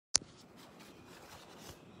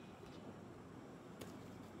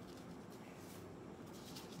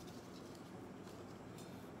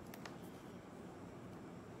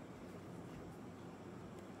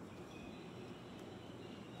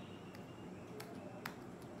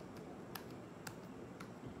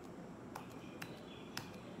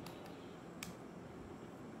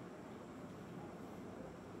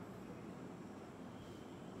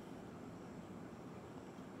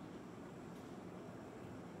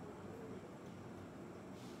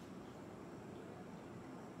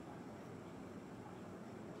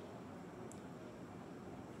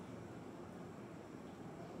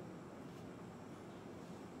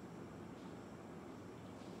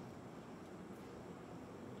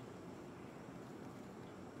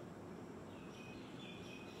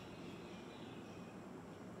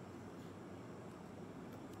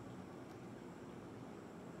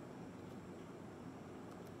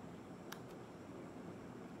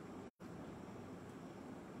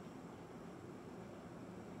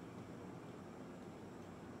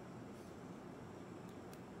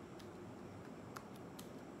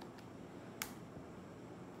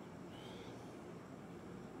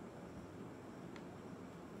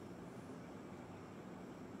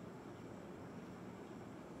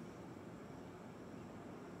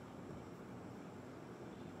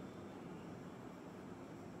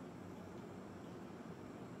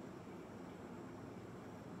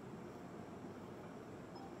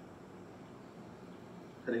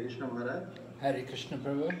Hare Krishna Maharaj. Hare Krishna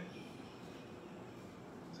Prabhu.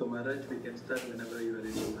 So Maharaj, we can start whenever you are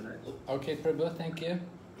ready, Maharaj. Okay Prabhu, thank you.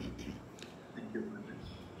 Thank you, Maharaj.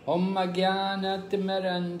 Om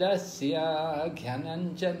Jnanatimirandasya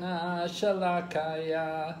Jnananjana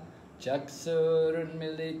Shalakaya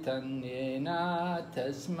Chaksurunmilitan Yena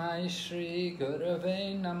Tasmai Shri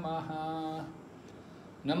Gurave Namaha.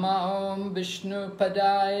 Nama Om Vishnu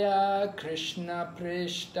Padaya Krishna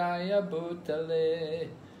Prishtaya Bhutale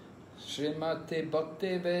Srimati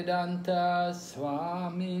Bhakti Vedanta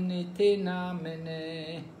Swami Niti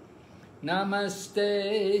Namine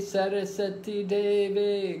Namaste Sarasati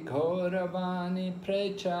Devi Gauravani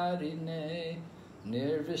Pracharine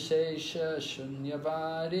Nirvishesha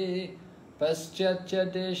Shunyavadi Paschatya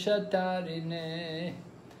Deshatarine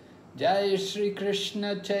Jai Shri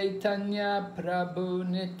Krishna Chaitanya Prabhu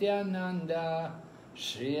Nityananda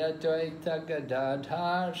Shri Advaita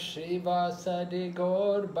Gadadhar Shri Vasadi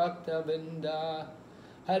Gaur Bhaktavinda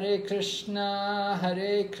Hare Krishna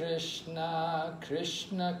Krishna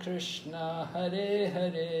Krishna Hare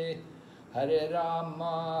Hare Hare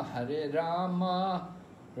Rama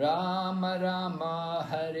Rama Rama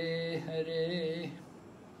Hare Hare.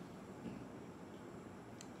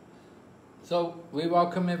 So we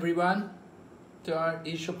welcome everyone to our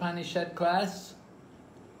Isopanisad class.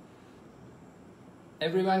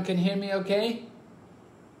 Everyone can hear me okay?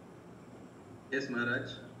 Yes,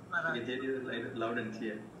 Maharaj. I can hear you loud and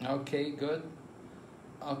clear. Okay, good.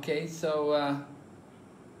 Okay, so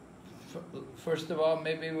first of all,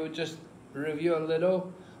 maybe we'll just review a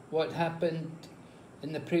little what happened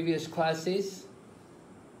in the previous classes.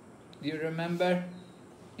 Do you remember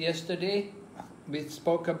yesterday we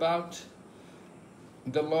spoke about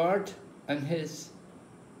the Lord and His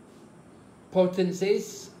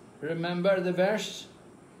potencies? Remember the verse?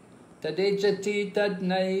 Tadejati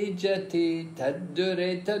tadnaijati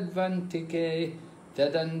taddure tadvantike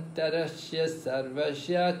tadantarasya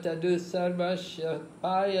sarvasya tadu sarvasya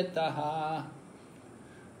payataha.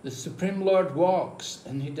 The Supreme Lord walks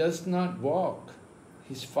and He does not walk.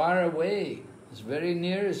 He's far away. He's very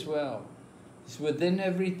near as well. He's within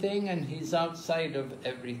everything and He's outside of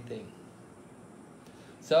everything.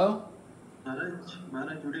 So,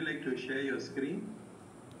 Maharaj, would you like to share your screen?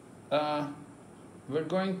 We're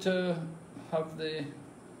going to have the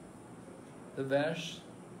verse.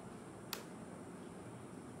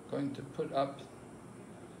 Going to put up.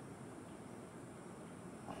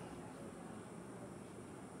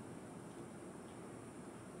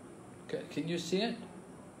 Okay, can you see it?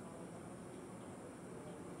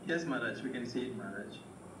 Yes, Maharaj, we can see it, Maharaj.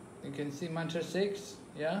 You can see mantra 6,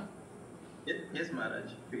 yeah? Yes,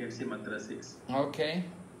 Maharaj, we can see mantra 6. Okay.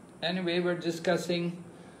 Anyway, we're discussing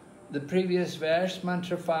the previous verse,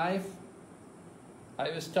 mantra 5. I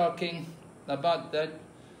was talking about the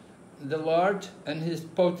Lord and His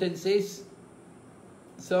potencies.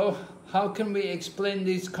 So, how can we explain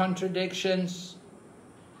these contradictions?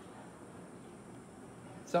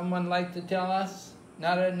 Someone like to tell us?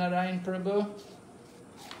 Narayan Prabhu?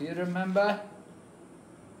 Do you remember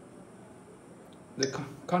the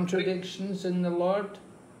contradictions in the Lord?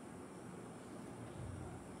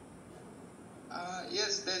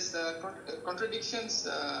 Yes, there's contradictions,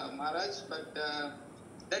 Maharaj, but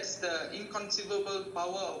that's the inconceivable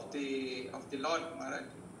power of the Lord, Maharaj.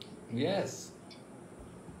 Yes.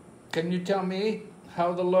 Can you tell me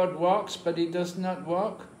how the Lord walks, but He does not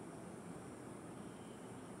walk?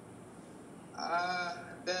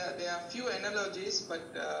 There are few analogies, but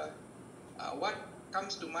what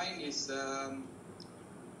comes to mind is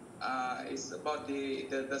about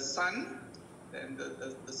the sun and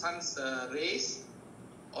the sun's rays.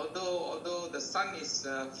 Although the sun is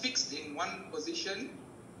fixed in one position,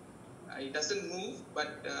 it doesn't move,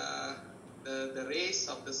 but the rays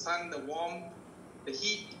of the sun, the warmth, the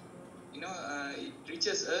heat, it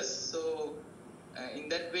reaches us. So in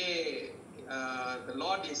that way, the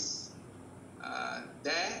Lord is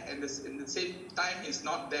there, and in the same time He's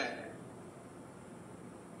not there.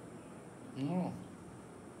 Oh,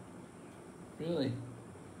 really?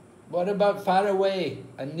 What about far away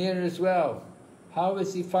and near as well? How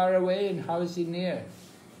is He far away and how is He near?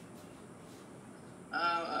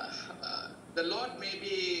 The Lord may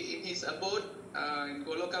be in His abode in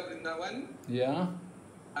Goloka Vrindavan. Yeah.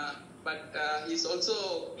 But He's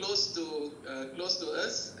also close to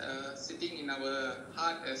us, sitting in our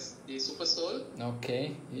heart as the Super Soul.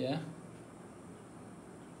 Okay. Yeah.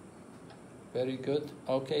 Very good.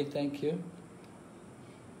 Okay. Thank you.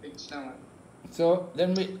 So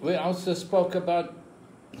then we also spoke about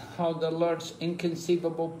how the Lord's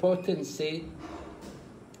inconceivable potency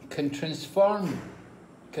can transform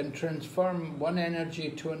can transform one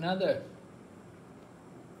energy to another.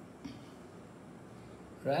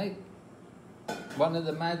 Right? One of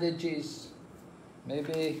the Madhajis,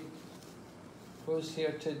 maybe, who's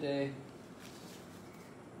here today?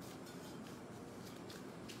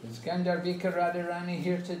 Is Gandharvika Radharani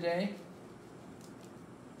here today?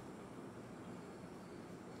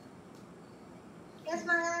 Yes,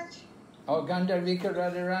 Maharaj. Oh, Gandharvika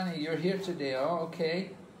Radharani, you're here today. Oh,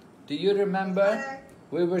 okay. Do you remember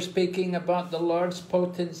we were speaking about the Lord's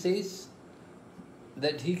potencies?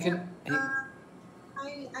 That He can...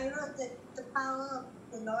 I wrote that the power of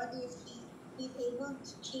the Lord is He's able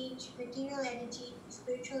to change material energy to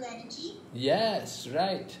spiritual energy. Yes,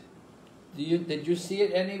 right. Did you see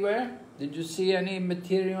it anywhere? Did you see any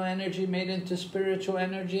material energy made into spiritual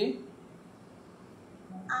energy?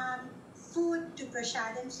 Food to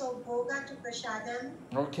prasadam, so bhoga to prasadam.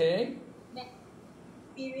 Okay.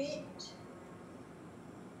 Spirit.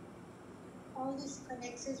 All this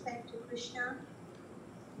connects us back to Krishna.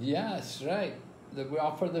 Yes, right. That we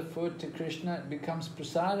offer the food to Krishna, it becomes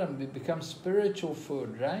prasadam, it becomes spiritual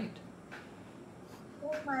food, right?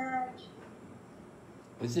 Yes, Maharaj.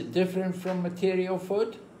 Is it different from material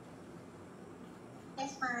food?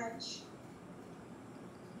 Yes, Maharaj.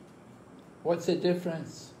 What's the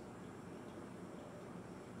difference?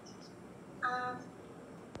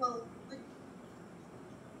 Well,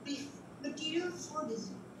 material food is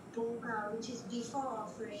bhoga, which is before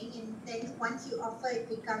offering, and then once you offer, it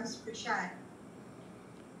becomes prasad.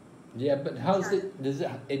 Yeah, but how's it? Does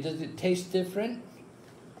it taste different?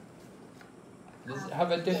 Does it have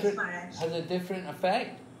a different? Yes, has a different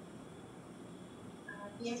effect?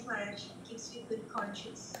 Yes, Maharaj. It gives you good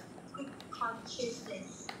consciousness,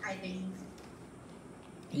 I believe.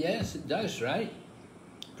 Yes, it does, right?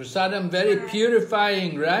 Prasadam very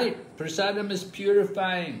purifying, right? Prasadam is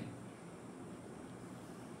purifying.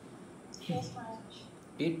 Yes, Maharaj.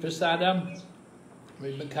 Eat prasadam,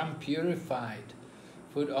 we become purified.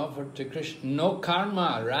 Food offered to Krishna. No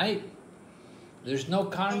karma, right? There's no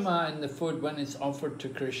karma in the food when it's offered to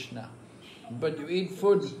Krishna. But you eat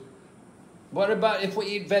food. What about if we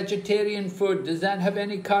eat vegetarian food? Does that have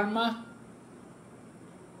any karma?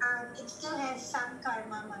 It still has some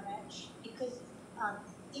karma, Maharaj, because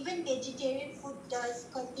even vegetarian food does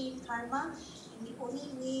contain karma, and the only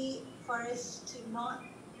way for us to not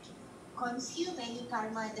consume any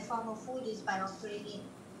karma in the form of food is by offering it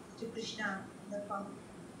to Krishna in the form.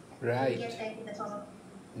 Right. We get that in the form of...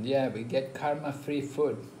 Yeah, we get karma-free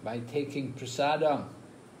food by taking prasadam.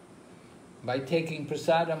 By taking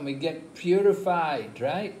prasadam, we get purified,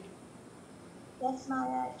 right? Yes,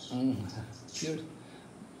 Maharaj.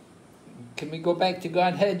 Can we go back to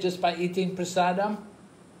Godhead just by eating prasadam?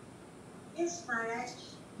 Yes, Maharaj.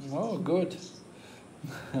 Oh, good.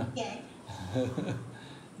 Okay.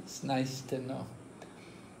 It's nice to know.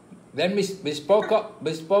 Then we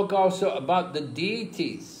spoke also about the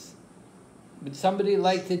deities. Would somebody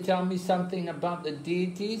like to tell me something about the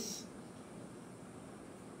deities?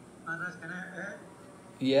 Maharaj, can I add?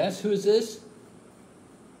 Yes, who's this?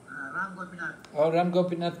 Ram Gopinath. Oh, Ram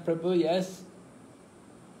Gopinath Prabhu, yes.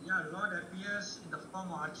 Yeah, Lord appears in the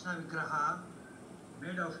form of Archana Vigraha,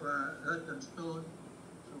 made of earth and stone.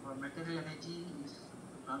 So for material energy is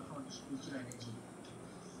transformed to spiritual energy.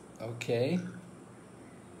 Okay.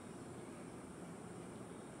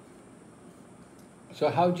 So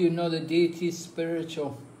how do you know the deity is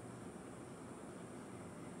spiritual?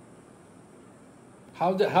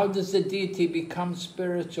 How does the deity become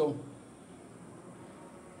spiritual?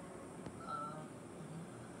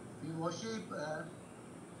 We worship,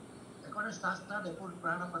 according to Sastri, they put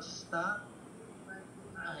Prana Pasista,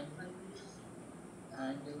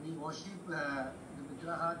 and we worship the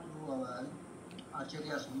Vigraha through our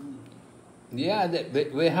Acharya's Guru. Yeah,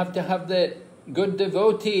 but we have to have the good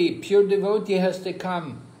devotee, pure devotee has to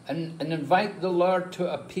come and invite the Lord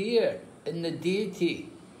to appear in the deity.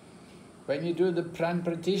 When you do the pran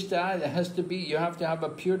pratishtha, it has to be, you have to have a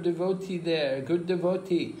pure devotee there, a good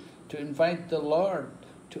devotee, to invite the Lord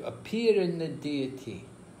to appear in the deity.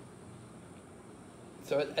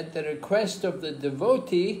 So at the request of the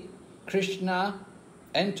devotee, Krishna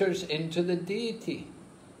enters into the deity.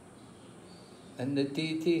 And the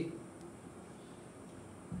deity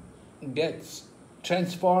gets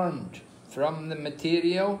transformed from the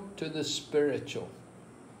material to the spiritual.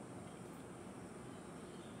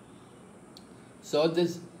 So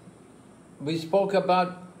this, we spoke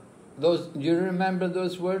about those, do you remember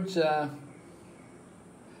those words?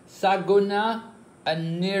 Saguna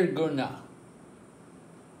and Nirguna.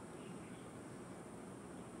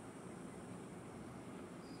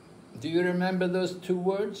 Do you remember those two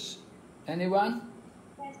words? Anyone?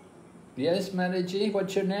 Yes, Yes, Maraji,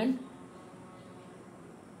 what's your name?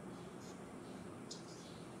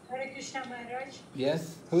 Hare Krishna Maharaj.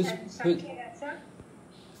 Yes. Who's Sankhya-rasa.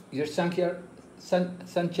 You're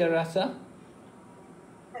Sankhya-rasa?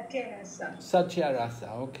 Satya-rasa.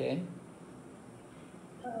 Satya-rasa, okay.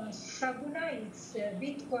 Saguna is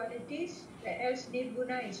with qualities, else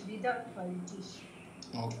Nirguna is without qualities.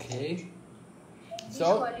 Okay. These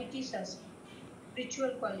So, qualities are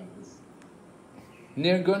spiritual qualities.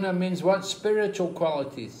 Nirguna means what? Spiritual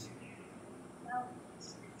qualities.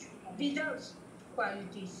 Without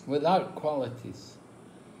qualities. Without qualities.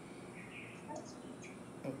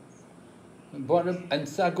 What, and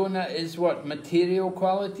Saguna is what? Material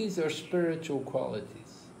qualities or spiritual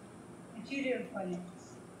qualities? Material qualities.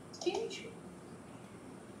 Spiritual.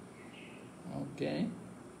 Okay.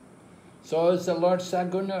 So is the Lord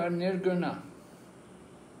Saguna or Nirguna?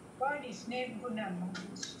 God is Nirguna.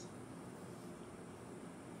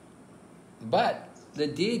 But the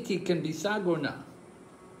deity can be Saguna.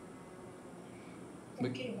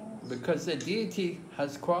 Because the deity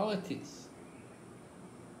has qualities.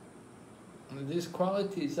 And these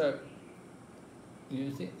qualities are,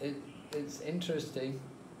 you see, it's interesting.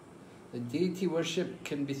 The deity worship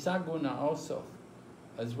can be Saguna also,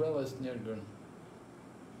 as well as Nirguna.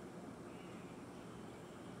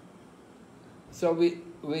 So we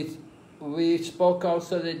spoke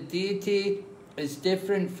also that deity is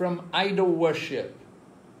different from idol worship.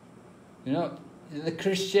 You know, the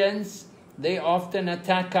Christians, they often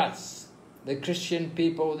attack us. The Christian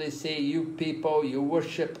people, they say, you people, you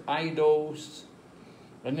worship idols.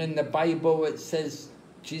 And in the Bible it says,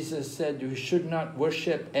 Jesus said, you should not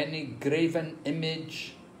worship any graven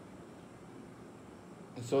image.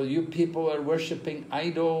 So you people are worshipping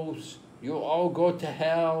idols. You all go to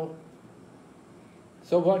hell.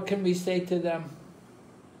 So what can we say to them?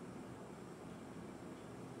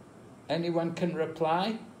 Anyone can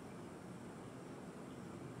reply?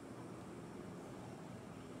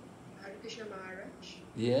 Hare Krishna Maharaj.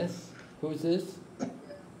 Yes. Who's this?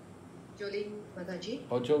 Jolene Mataji.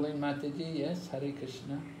 Oh, Jolene Mataji, yes. Hare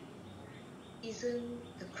Krishna.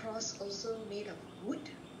 Isn't the cross also made of wood?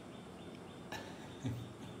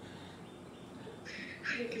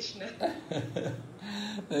 Hare Krishna.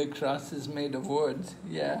 The cross is made of wood,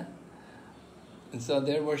 yeah. And so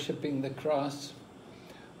they're worshipping the cross.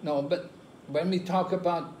 No, but when we talk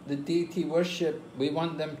about the deity worship, we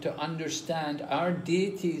want them to understand our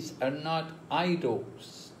deities are not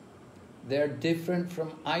idols. They're different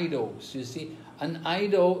from idols. You see, an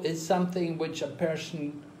idol is something which a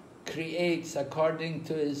person creates according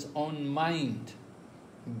to his own mind.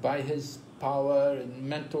 By his power and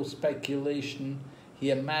mental speculation,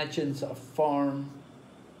 he imagines a form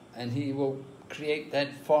and he will create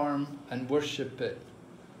that form and worship it.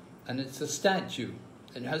 And it's a statue.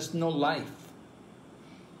 It has no life.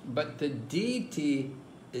 But the deity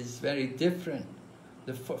is very different.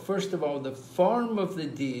 First of all, the form of the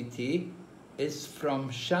deity is from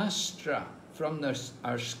Shastra, from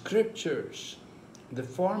our scriptures. The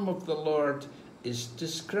form of the Lord is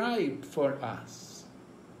described for us.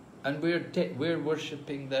 And we're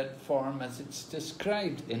worshipping that form as it's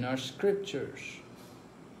described in our scriptures.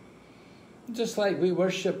 Just like we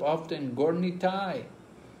worship often Gornitai.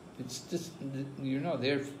 It's just, you know,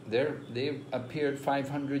 they've appeared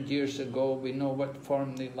 500 years ago. We know what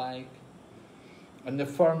form they like. And the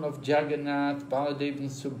form of Jagannath, Baladev and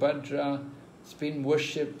Subhadra, it's been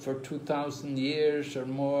worshipped for 2,000 years or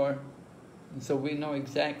more. And so we know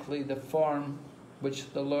exactly the form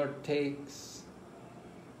which the Lord takes.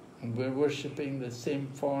 And we're worshipping the same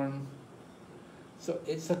form. So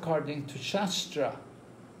it's according to Shastra.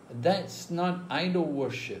 That's not idol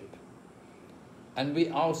worship. And we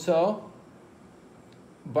also,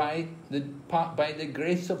 by the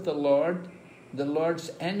grace of the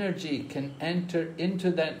Lord's energy can enter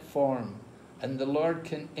into that form, and the Lord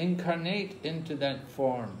can incarnate into that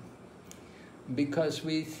form. Because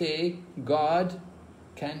we say God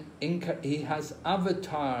He has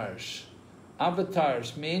avatars.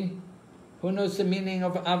 Avatars mean, who knows the meaning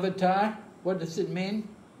of avatar? What does it mean?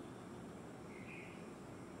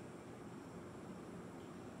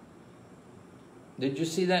 Did you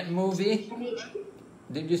see that movie?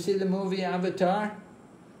 Did you see the movie Avatar?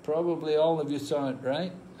 Probably all of you saw it,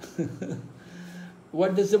 right?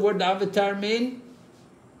 What does the word avatar mean?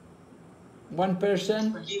 One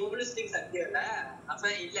person? He always thinks that here.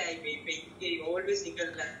 He always thinks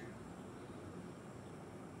that.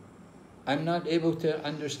 I'm not able to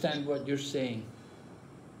understand what you're saying.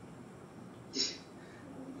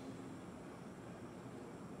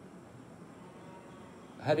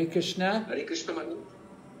 Hare Krishna? Hare Krishna, Manu.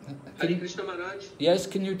 Hare Krishna Maharaj. Yes,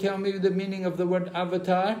 can you tell me the meaning of the word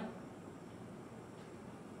avatar?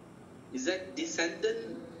 Is that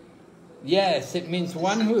descendant? Yes, it means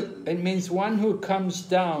one who comes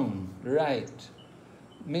down, right.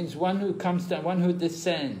 It means one who comes down, one who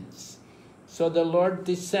descends. So the Lord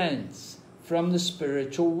descends from the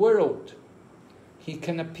spiritual world. He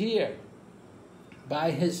can appear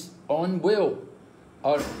by his own will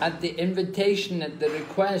or at the invitation, at the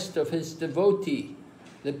request of his devotee.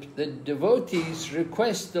 The devotees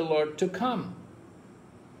request the Lord to come.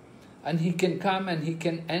 And he can come and he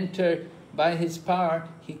can enter, by his power,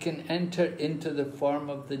 he can enter into the form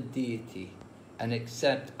of the deity and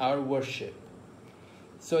accept our worship.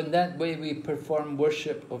 So in that way we perform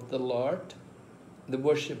worship of the Lord, the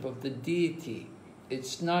worship of the deity.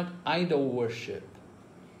 It's not idol worship.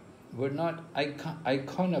 We're not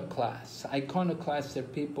iconoclasts. Iconoclasts are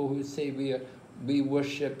people who say we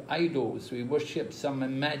worship idols, we worship some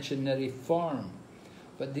imaginary form.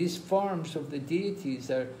 But these forms of the deities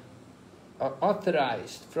are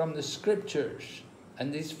authorized from the scriptures,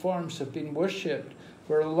 and these forms have been worshipped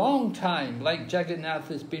for a long time, like Jagannath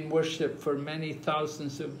has been worshipped for many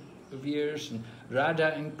thousands of years, and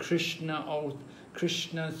Radha and Krishna, all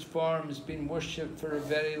Krishna's form has been worshipped for a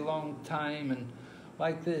very long time, and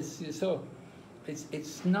like this. So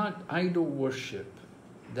it's not idol worship.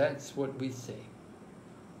 That's what we say.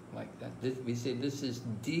 Like that. We say this is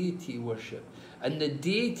deity worship. And the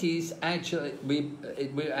deities actually, we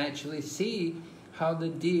actually see how the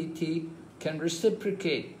deity can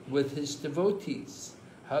reciprocate with his devotees,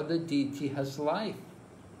 how the deity has life.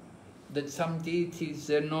 That some deities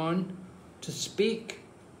are known to speak.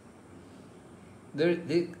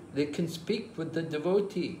 They can speak with the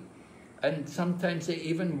devotee, and sometimes they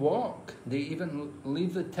even walk. They even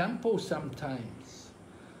leave the temple sometimes.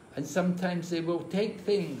 And sometimes they will take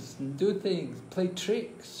things and do things, play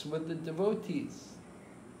tricks with the devotees.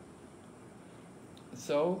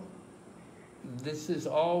 So, this is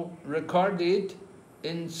all recorded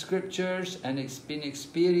in scriptures, and it's been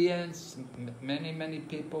experienced. Many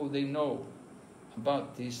people, they know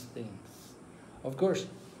about these things. Of course,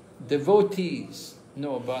 devotees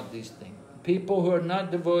know about these things. People who are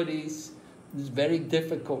not devotees, it's very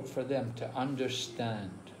difficult for them to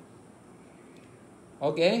understand.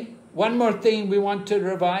 Okay? One more thing we want to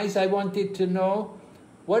revise. I wanted to know,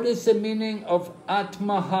 what is the meaning of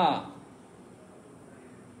Atmaha?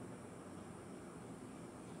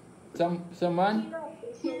 Someone?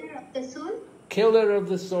 Killer of the soul. Killer of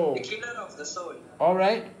the soul. The killer of the soul. All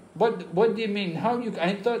right. What do you mean?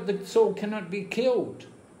 I thought the soul cannot be killed.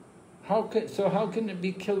 How can it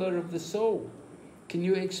be killer of the soul? Can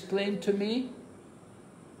you explain to me?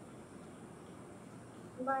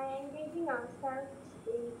 By engaging ourselves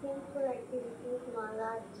in sinful activities,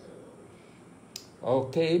 Maharaj.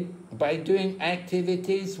 Okay, by doing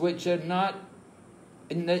activities which are not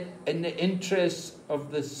in the interests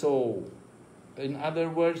of the soul. In other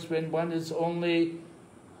words, when one is only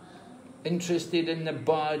interested in the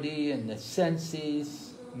body and the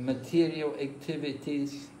senses, material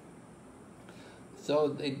activities, so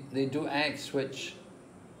they do acts which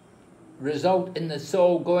result in the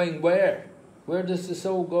soul going where? Where does the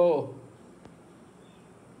soul go?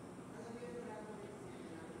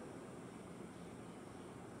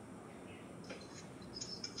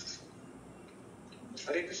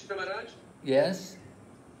 Hare Krishna Maharaj. Yes?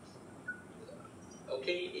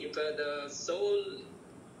 Okay, if the soul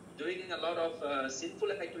doing a lot of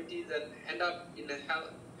sinful activities and end up in the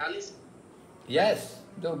hellish. Yes,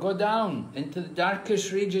 they'll go down into the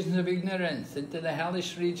darkest regions of ignorance, into the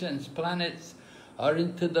hellish regions, planets, or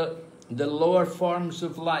into the lower forms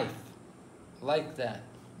of life, like that.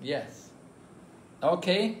 Yes.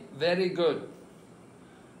 Okay, very good.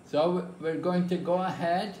 So we're going to go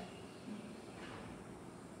ahead.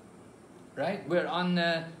 Right, we're on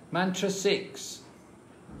mantra 6.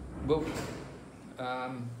 We'll,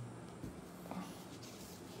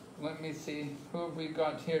 let me see, who have we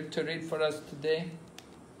got here to read for us today?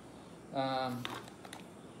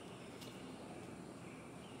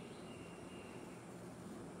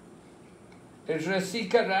 Is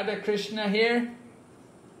Rasika Radhakrishna here?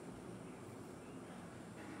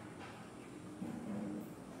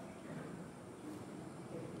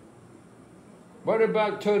 What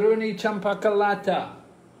about Taruni Champakalata?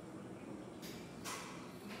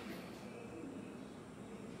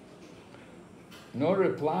 No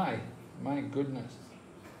reply. My goodness.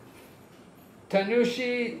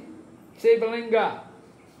 Tanushi Sevalinga.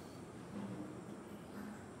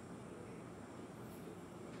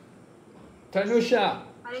 Tanusha.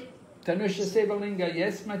 Tanusha Sevalinga.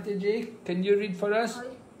 Yes, Mataji? Can you read for us?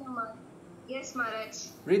 Yes,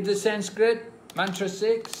 Maharaj. Read the Sanskrit, mantra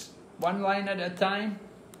 6, one line at a time.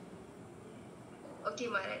 Okay,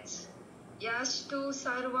 Maharaj. Yastu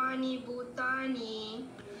sarvani bhutani.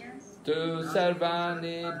 Tu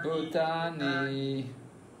sarvani bhutani.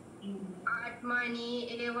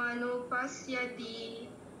 Atmani evanupasyati.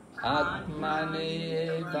 Atmani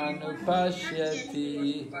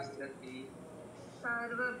evanupashyati.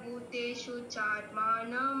 Sarvabhuteshu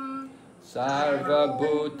chatmanam.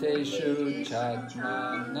 Sarvabhuteshu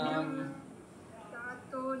chatmanam.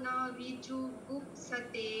 Tato na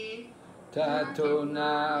vijugupsate. Tato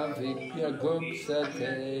na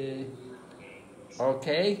vipyagupsate.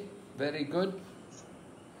 Okay, very good.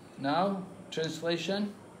 Now,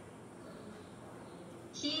 translation.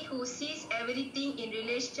 He who sees everything in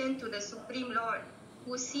relation to the Supreme Lord,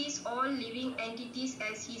 who sees all living entities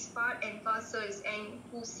as his part and parcels, and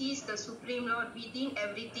who sees the Supreme Lord within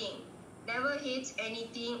everything, never hates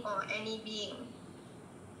anything or any being.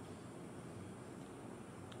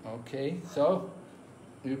 Okay, so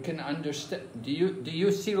you can understand. Do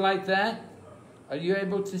you see like that? Are you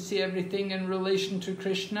able to see everything in relation to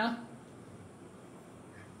Krishna?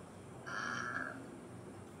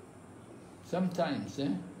 Sometimes,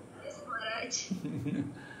 eh? Yes, Maharaj.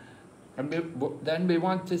 And then we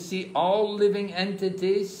want to see all living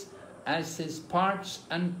entities as his parts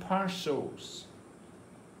and parcels.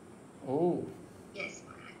 Oh. Yes,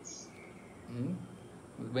 Maharaj.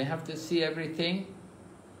 We have to see everything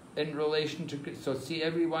in relation to Krishna. So see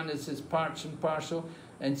everyone as his parts and parcel,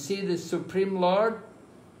 and see the Supreme Lord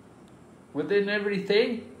within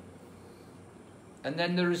everything. And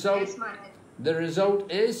then the result,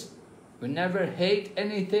 is we never hate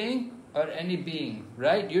anything or any being,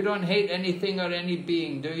 right? You don't hate anything or any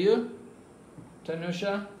being, do you,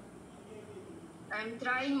 Tanusha? I'm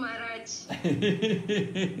trying, Maharaj.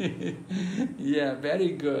 Yeah,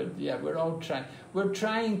 very good. Yeah, we're all trying. We're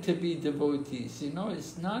trying to be devotees, you know,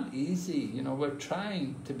 it's not easy, you know, we're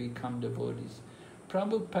trying to become devotees.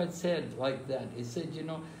 Prabhupada said like that, he said, you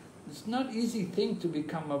know, it's not easy thing to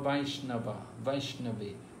become a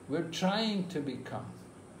Vaishnavi. We're trying to become.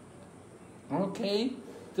 Okay,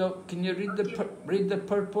 so can you read the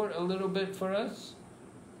purport a little bit for us?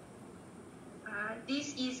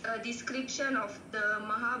 This is a description of the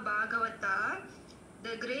Mahabhagavata,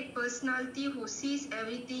 the great personality who sees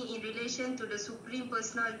everything in relation to the Supreme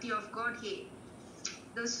Personality of Godhead.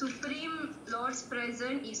 The Supreme Lord's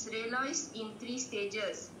presence is realized in 3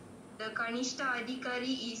 stages. The Kanishta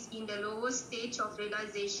Adhikari is in the lowest stage of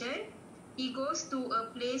realization. He goes to a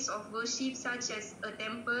place of worship such as a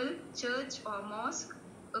temple, church or mosque,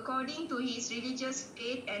 according to his religious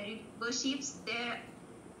faith, and worships there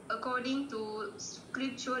according to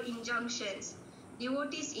scriptural injunctions.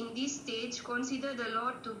 Devotees in this stage consider the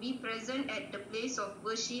Lord to be present at the place of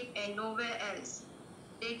worship and nowhere else.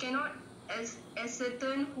 They cannot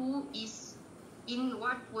ascertain who is in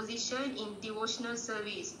what position in devotional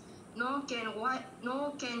service, nor can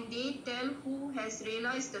they tell who has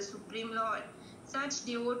realized the Supreme Lord. Such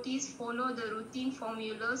devotees follow the routine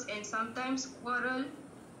formulas and sometimes quarrel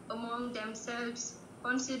among themselves,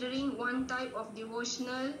 considering one type of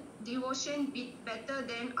devotion better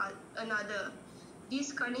than another.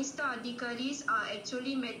 These Kanishta Adhikaris are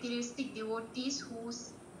actually materialistic devotees who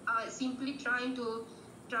are simply trying to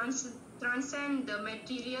transcend the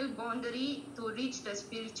material boundary to reach the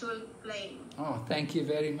spiritual plane. Oh, thank you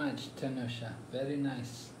very much, Tanusha. Very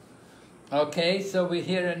nice. Okay, so we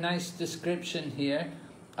hear a nice description here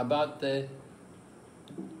about the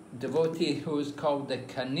devotee who is called the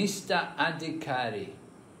Kanishta Adhikari.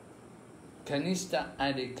 Kanishta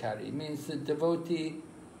Adhikari means the devotee,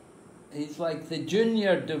 he's like the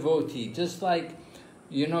junior devotee, just like,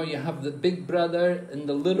 you know, you have the big brother and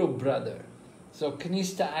the little brother. So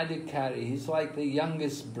Kanishta Adhikari, he's like the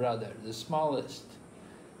youngest brother, the smallest.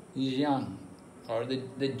 He's young, or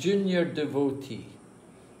the junior devotee.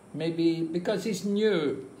 Maybe because he's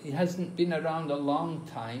new, he hasn't been around a long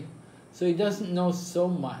time, so he doesn't know so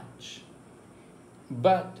much.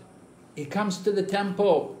 But he comes to the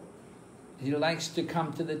temple. He likes to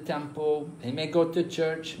come to the temple. He may go to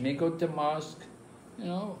church, may go to mosque. You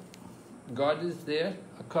know, God is there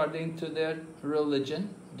according to their religion,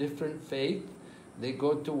 different faith. They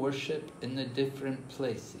go to worship in the different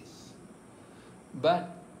places.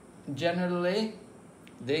 But generally,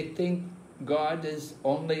 they think God is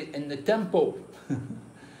only in the temple.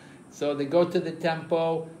 So they go to the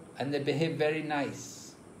temple and they behave very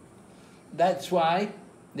nice. That's why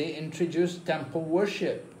they introduce temple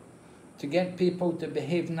worship, to get people to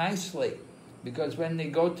behave nicely. Because when they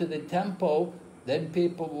go to the temple, then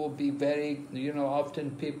people will be very, you know,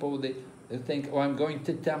 often people, They think, oh, I'm going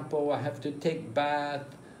to temple, I have to take bath,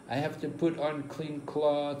 I have to put on clean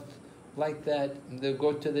cloth, like that. And they'll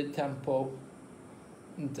go to the temple,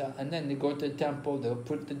 and then they go to the temple, they'll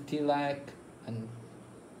put the tilak and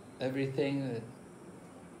everything,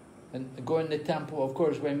 and go in the temple. Of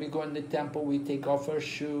course, when we go in the temple, we take off our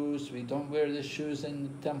shoes, we don't wear the shoes in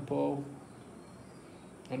the temple.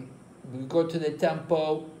 When we go to the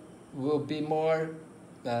temple, we'll be more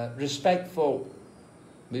respectful.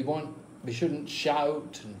 We shouldn't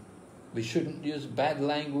shout, and we shouldn't use bad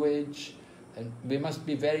language, and we must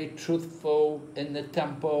be very truthful in the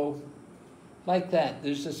temple. Like that,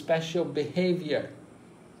 there's a special behavior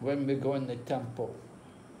when we go in the temple.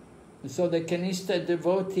 And so the Kanista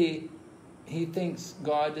devotee, he thinks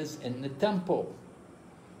God is in the temple,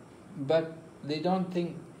 but they don't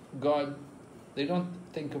think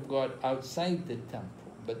of God outside the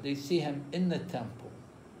temple, but they see Him in the temple.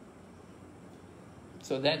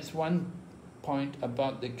 So that's one point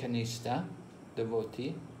about the Kanista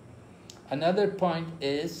devotee. Another point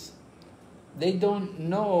is they don't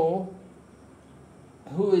know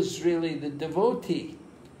who is really the devotee.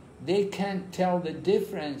 They can't tell the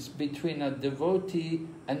difference between a devotee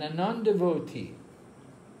and a non-devotee.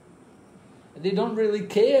 They don't really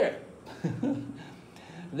care.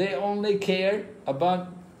 They only care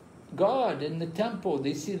about God in the temple.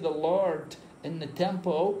 They see the Lord in the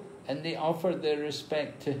temple and they offer their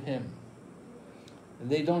respect to Him.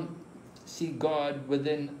 They don't see God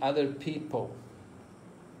within other people.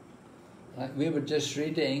 Like we were just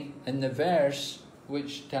reading in the verse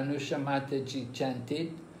which Tanusha Mataji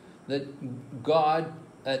chanted, that God,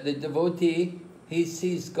 the devotee, he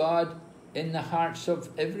sees God in the hearts of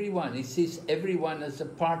everyone. He sees everyone as a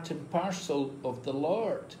part and parcel of the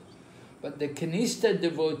Lord. But the Kanista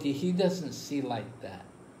devotee, he doesn't see like that.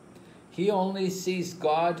 He only sees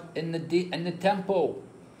God in the temple,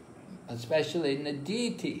 especially in the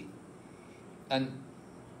deity. And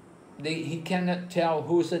he cannot tell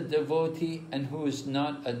who's a devotee and who is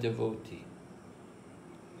not a devotee.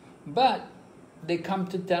 But they come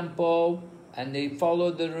to temple and they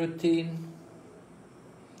follow the routine.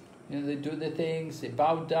 You know, they do the things, they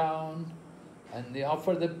bow down and they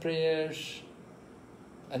offer the prayers.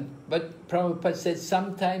 But Prabhupada said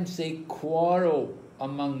sometimes they quarrel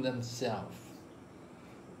among themselves.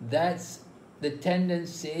 That's the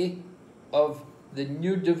tendency of the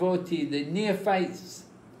new devotee, the neophytes,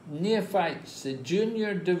 the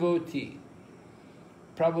junior devotee.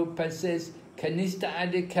 Prabhupada says Kanista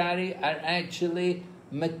Adhikari are actually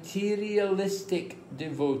materialistic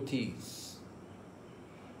devotees.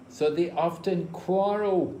 So they often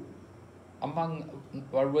quarrel among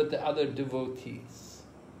or with the other devotees.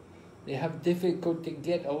 They have difficulty to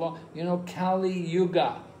get along. You know, Kali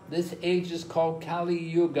Yuga. This age is called Kali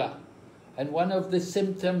Yuga. And one of the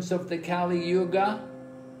symptoms of the Kali Yuga,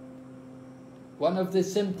 one of the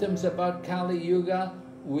symptoms about Kali Yuga,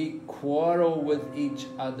 we quarrel with each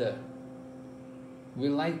other. We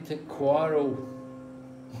like to quarrel.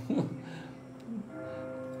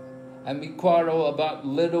 And we quarrel about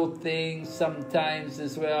little things sometimes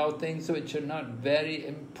as well, things which are not very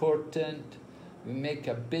important. We make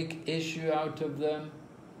a big issue out of them.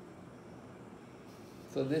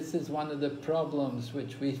 So this is one of the problems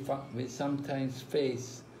which we sometimes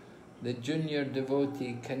face. The junior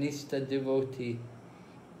devotee, Kanista devotee,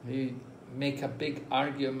 we make a big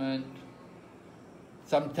argument.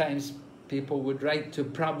 Sometimes people would write to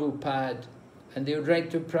Prabhupada, and they would write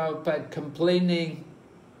to Prabhupada complaining.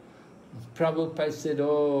 Prabhupada said,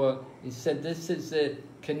 "Oh," he said, "this is a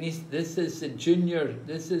junior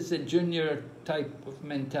type of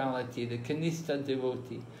mentality, the Kanista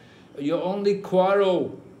devotee. You only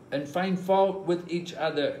quarrel and find fault with each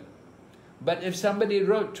other." But if somebody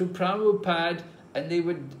wrote to Prabhupada and they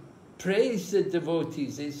would praise the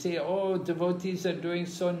devotees, they say, "Oh, devotees are doing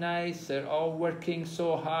so nice, they're all working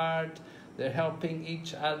so hard, they're helping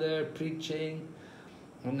each other, preaching,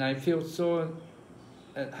 and I feel so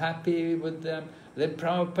happy with them," then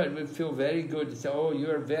Prabhupada would feel very good. He'd say, "Oh,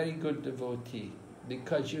 you're a very good devotee,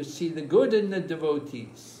 because you see the good in the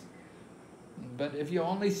devotees." But if you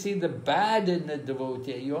only see the bad in the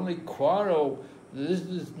devotee, you only quarrel, this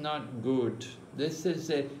is not good. This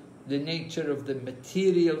is the nature of the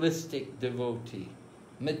materialistic devotee.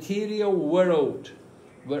 Material world.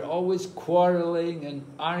 We're always quarreling and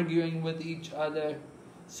arguing with each other.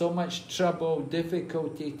 So much trouble,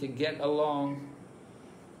 difficulty to get along.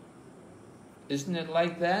 Isn't it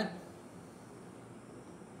like that?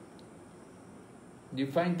 Do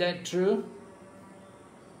you find that true?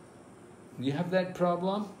 Do you have that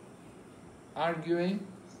problem? Arguing?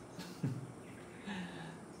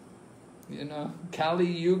 You know, Kali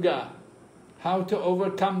Yuga. How to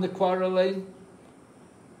overcome the quarreling?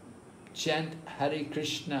 Chant Hare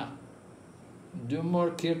Krishna. Do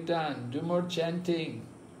more kirtan, do more chanting.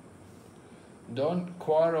 Don't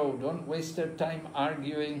quarrel, don't waste your time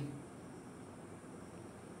arguing.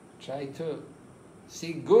 Try to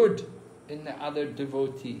see good in the other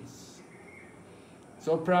devotees.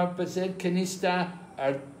 So Prabhupada said, Kanista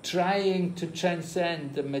are trying to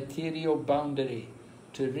transcend the material boundary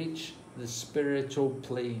to reach the spiritual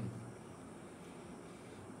plane.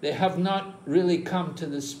 They have not really come to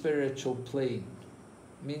the spiritual plane.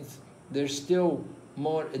 It means they're still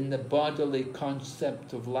more in the bodily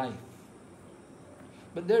concept of life.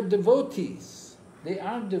 But they're devotees. They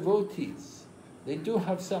are devotees. They do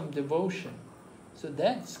have some devotion. So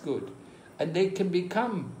that's good. And they can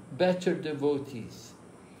become better devotees.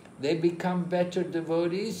 They become better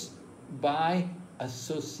devotees by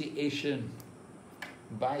association,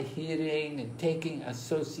 by hearing and taking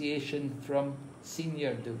association from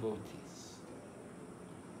senior devotees.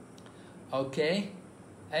 Okay?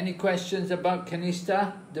 Any questions about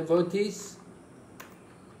Kanista devotees?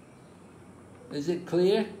 Is it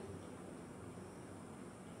clear?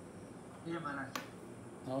 Yeah, Maharaj.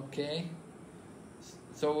 Okay.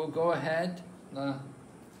 So we'll go ahead.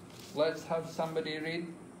 Let's have somebody read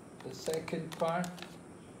the second part.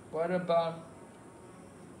 What about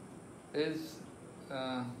is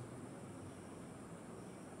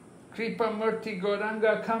Kripamurti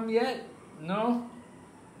Gauranga come yet? No?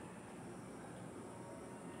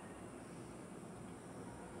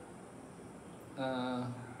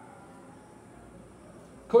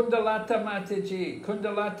 Kundalata Mataji,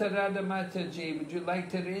 Kundalata Radha Mataji, would you like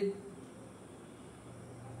to read?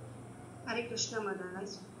 Hare Krishna Maharaj.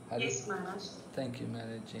 Yes, Maharaj. Thank you,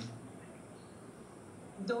 Maharaji.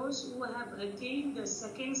 Those who have attained the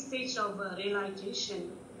second stage of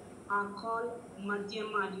realization are called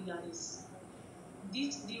Madhyamadhigaris.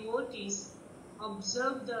 These devotees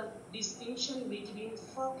observe the distinction between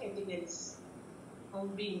four categories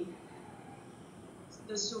of being: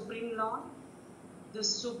 the Supreme Lord, the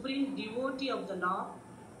Supreme Devotee of the Lord,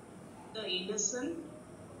 the innocent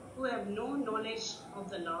who have no knowledge of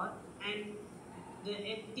the Lord, and the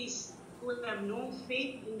atheists who have no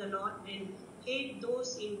faith in the Lord and hate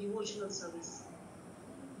those in devotional service.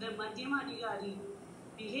 The Madhyamadhigari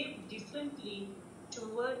behave differently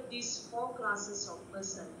toward these four classes of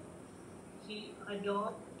person. He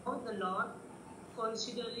adores the Lord,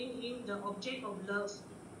 considering him the object of love.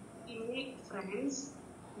 He makes friends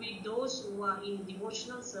with those who are in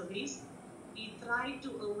devotional service. He tries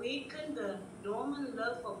to awaken the dormant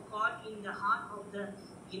love of God in the heart of the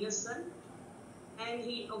innocent, and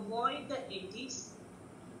he avoids the atheists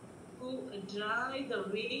who drive the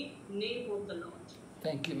way name of the Lord.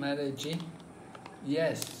 Thank you, Maharaji.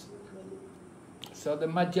 Yes. So the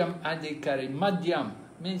Madhyam Adhikari, Madhyam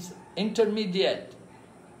means intermediate,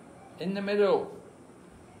 in the middle.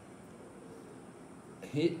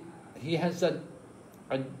 He has a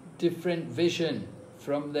different vision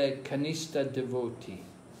from the Kanista devotee.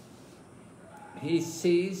 He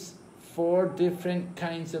sees four different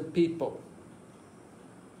kinds of people.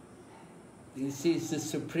 He sees the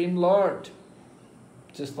Supreme Lord,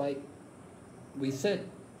 just like we said,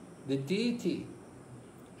 the deity.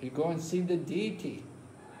 You go and see the deity.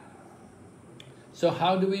 So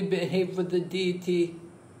how do we behave with the deity?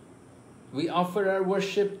 We offer our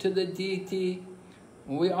worship to the deity.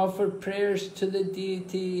 We offer prayers to the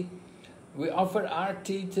deity. We offer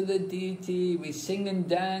arti to the deity. We sing and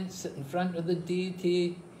dance in front of the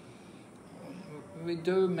deity. We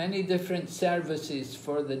do many different services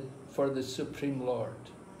for the Supreme Lord.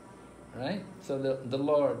 Right? So the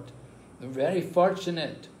Lord. We're very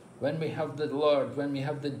fortunate when we have the Lord, when we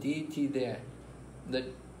have the deity there, that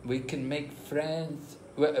we can make friends,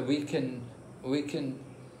 we can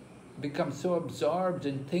become so absorbed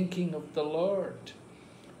in thinking of the Lord.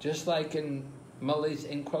 Just like in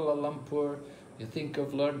Malaysia, in Kuala Lumpur, you think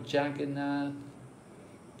of Lord Jagannath,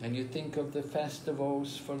 and you think of the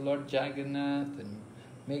festivals for Lord Jagannath, and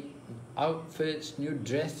make outfits, new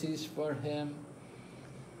dresses for him,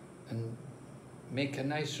 and make a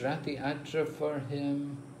nice Rati Atra for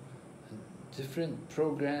him, and different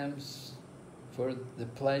programs for the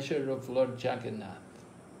pleasure of Lord Jagannath.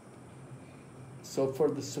 So for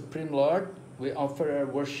the Supreme Lord, we offer our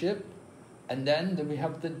worship, and then we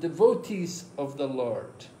have the devotees of the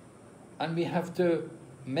Lord. And we have to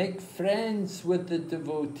make friends with the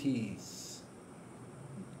devotees.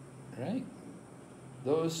 Right?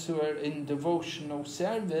 Those who are in devotional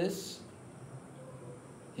service,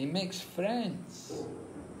 he makes friends.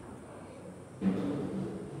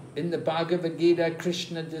 In the Bhagavad Gita,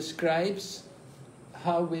 Krishna describes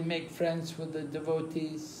how we make friends with the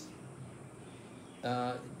devotees,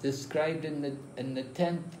 described in the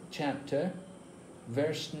 10th chapter,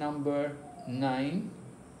 verse number 9.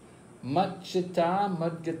 Matchita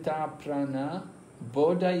madgata prana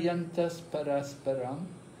bodayantas parasparam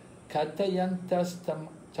katayantas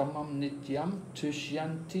tamam nityam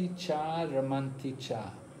tushyanti cha ramanti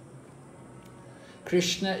cha.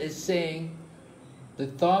 Krishna is saying, the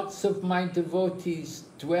thoughts of my devotees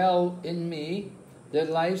dwell in me, their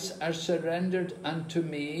lives are surrendered unto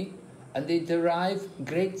me, and they derive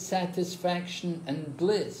great satisfaction and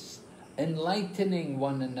bliss, enlightening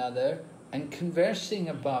one another and conversing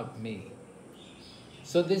about me.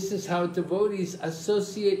 So this is how devotees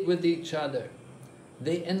associate with each other.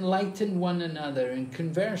 They enlighten one another and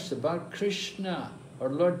converse about Krishna or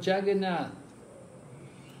Lord Jagannath.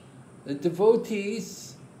 The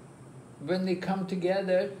devotees, when they come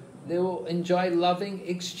together, they will enjoy loving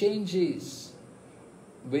exchanges.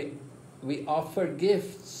 We offer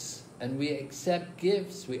gifts and we accept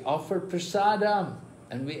gifts. We offer prasadam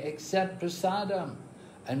and we accept prasadam.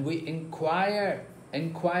 And we inquire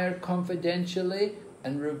confidentially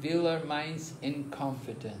and reveal our minds in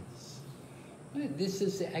confidence. This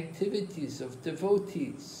is the activities of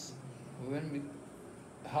devotees.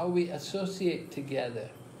 How we associate together.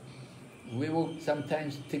 We will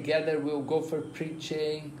sometimes together we'll go for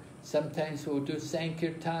preaching, sometimes we'll do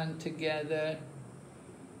Sankirtan together,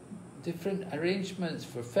 different arrangements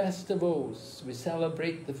for festivals. We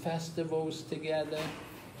celebrate the festivals together.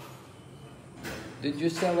 Did you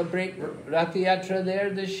celebrate Rath Yatra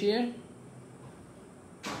there this year?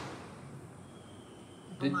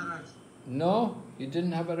 No? You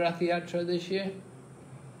didn't have a Rath Yatra this year?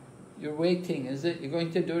 You're waiting, is it? You're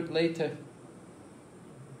going to do it later?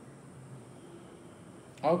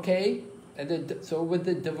 Okay, so with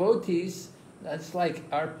the devotees, that's like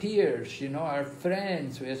our peers, you know, our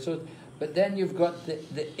friends. But then you've got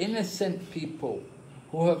the innocent people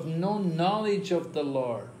who have no knowledge of the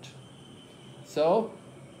Lord. So,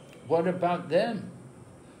 what about them?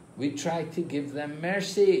 We try to give them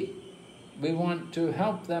mercy. We want to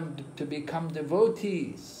help them to become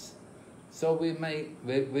devotees. So we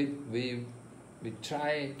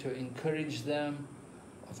try to encourage them.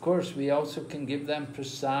 Of course, we also can give them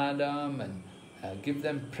prasadam and give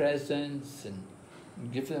them presents and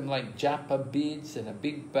give them like japa beads in a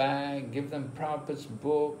big bag, give them Prabhupada's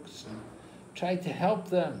books, and try to help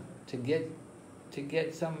them to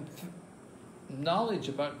get some knowledge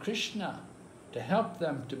about Krishna, to help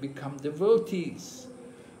them to become devotees,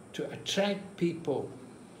 to attract people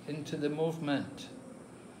into the movement.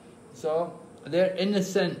 So they're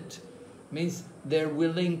innocent, means they're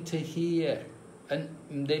willing to hear, and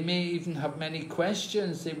they may even have many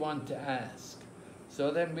questions they want to ask.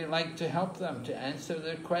 So then we like to help them to answer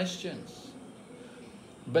their questions.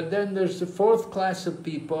 But then there's the fourth class of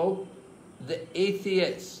people, the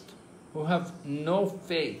atheists, who have no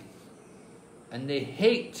faith. And they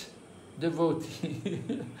hate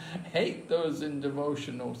devotees, hate those in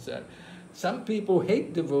devotional service. Some people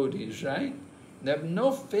hate devotees, right? They have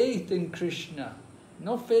no faith in Krishna,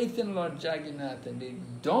 no faith in Lord Jagannath, and they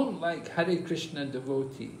don't like Hare Krishna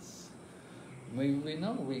devotees. We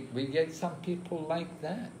know, we get some people like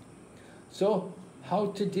that. So, how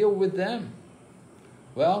to deal with them?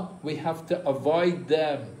 Well, we have to avoid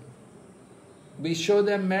them. We show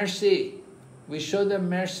them mercy. We show them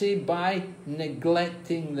mercy by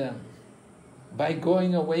neglecting them, by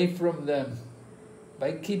going away from them,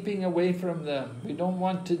 by keeping away from them. We don't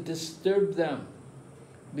want to disturb them,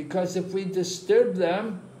 because if we disturb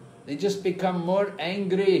them, they just become more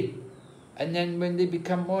angry. And then when they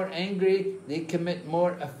become more angry, they commit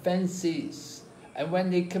more offenses. And when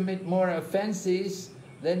they commit more offenses,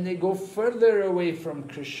 then they go further away from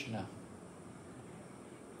Krishna.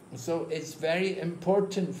 So it's very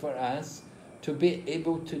important for us to be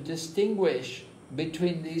able to distinguish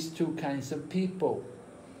between these two kinds of people.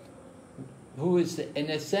 Who is the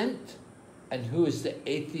innocent and who is the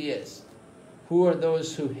atheist? Who are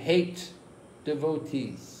those who hate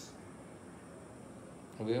devotees?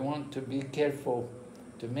 We want to be careful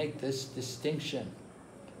to make this distinction.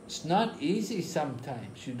 It's not easy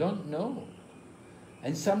sometimes, you don't know.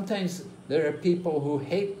 And sometimes there are people who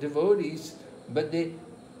hate devotees, but they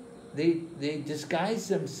disguise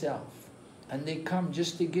themselves. And they come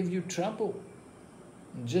just to give you trouble,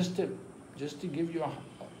 just to give you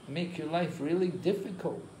make your life really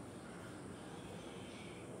difficult.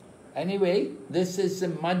 Anyway, this is a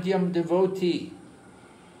madhyam devotee.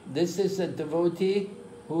 This is a devotee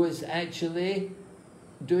who is actually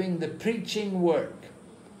doing the preaching work.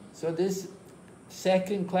 So this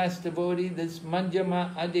second class devotee, this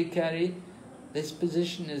madhyama adhikari, This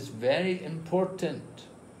position is very important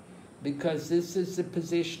because this is the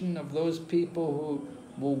position of those people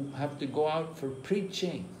who will have to go out for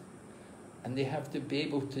preaching, and they have to be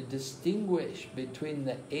able to distinguish between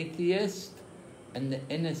the atheist and the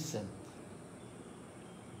innocent.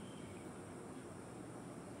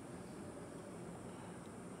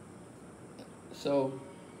 So,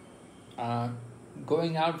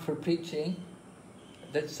 going out for preaching,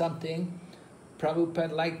 that's something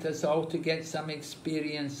Prabhupada liked us all to get some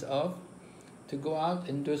experience of, to go out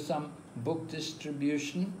and do some book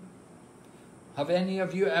distribution. Have any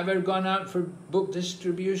of you ever gone out for book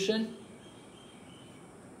distribution?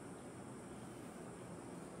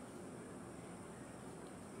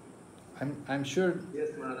 I'm sure. Yes,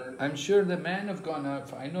 Maharaj. I'm sure the men have gone out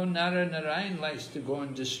for. I know Narayan likes to go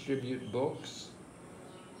and distribute books.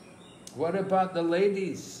 What about the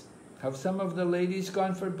ladies? Have some of the ladies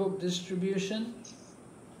gone for book distribution?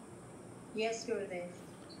 Yes, Gurudev.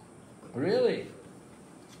 Really?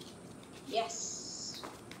 Yes.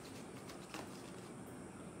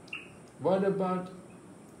 What about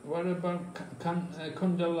Kundalata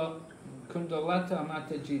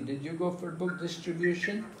Mataji? Did you go for book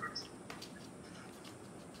distribution?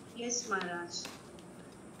 Yes, Maharaj.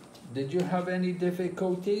 Did you have any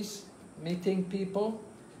difficulties meeting people?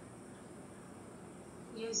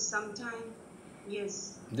 Yes, sometime.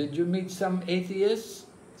 Yes. Did you meet some atheists?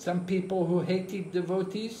 Some people who hated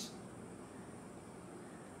devotees?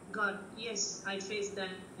 God, yes, I faced that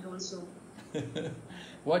also.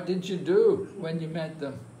 What did you do when you met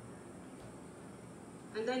them?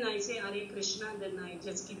 And then I say Hare Krishna, then I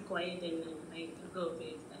just keep quiet and I go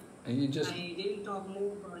away. And you just... I didn't talk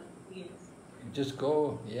more, but yes. You just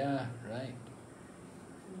go, yeah, right.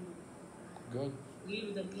 Good.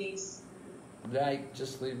 Leave the place. Right,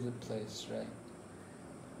 just leave the place, right.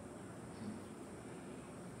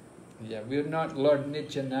 Yeah, we're not Lord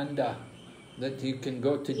Nityananda, that you can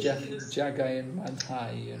go to Jagai and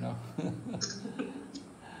Madhai, you know.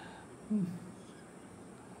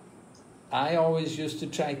 I always used to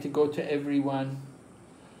try to go to everyone,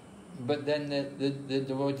 but then the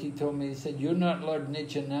devotee told me, he said, you're not Lord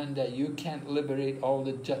Nityananda, you can't liberate all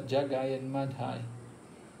the Jagai and Madhai.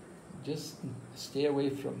 Just stay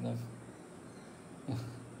away from them.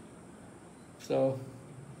 So,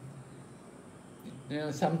 you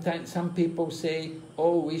know, sometimes some people say,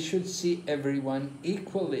 oh, we should see everyone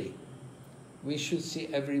equally. We should see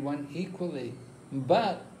everyone equally.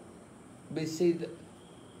 But we see that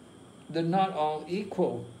they're not all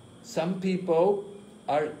equal. Some people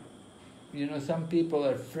are, you know, some people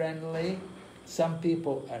are friendly, some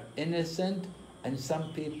people are innocent, and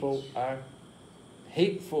some people are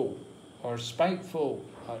hateful or spiteful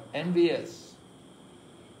or envious.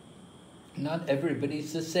 Not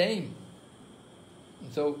everybody's the same.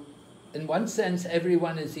 So, in one sense,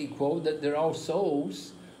 everyone is equal, that they're all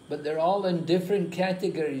souls, but they're all in different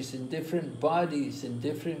categories, in different bodies, in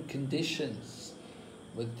different conditions,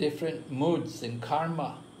 with different moods and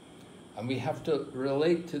karma, and we have to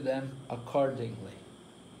relate to them accordingly.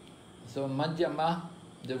 So, Madhyama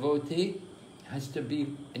devotee has to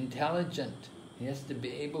be intelligent. He has to be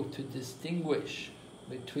able to distinguish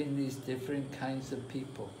between these different kinds of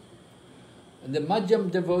people. And the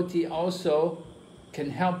Madhyam devotee also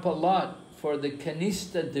can help a lot for the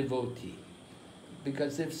Kanista devotee.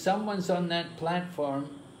 Because if someone's on that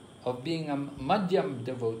platform of being a Madhyam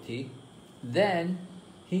devotee, then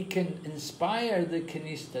he can inspire the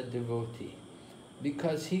Kanista devotee.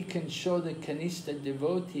 Because he can show the Kanista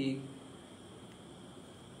devotee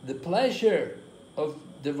the pleasure of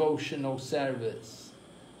devotional service.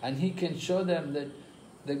 And he can show them that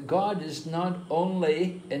God is not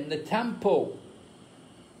only in the temple,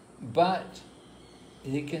 but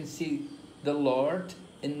he can see the Lord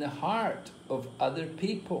in the heart of other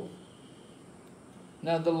people.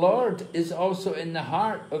 Now the Lord is also in the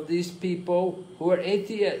heart of these people who are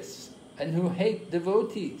atheists and who hate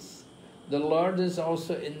devotees. The Lord is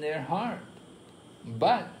also in their heart,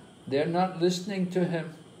 but they're not listening to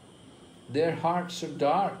Him. Their hearts are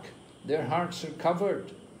dark, their hearts are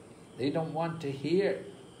covered. They don't want to hear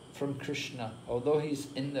from Krishna, although He's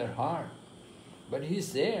in their heart. But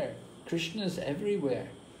He's there. Krishna is everywhere.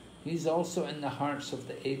 He's also in the hearts of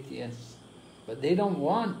the atheists. But they don't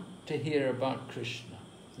want to hear about Krishna.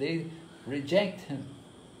 They reject Him.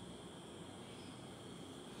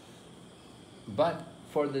 But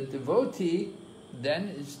for the devotee,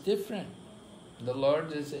 then it's different. The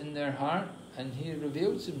Lord is in their heart and He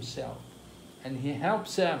reveals Himself. And He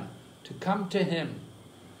helps them to come to Him.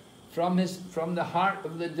 From the heart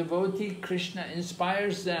of the devotee, Krishna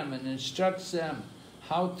inspires them and instructs them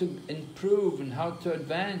how to improve and how to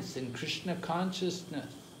advance in Krishna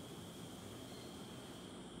consciousness.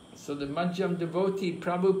 So the Madhyam devotee,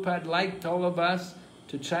 Prabhupada liked all of us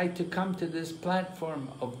to try to come to this platform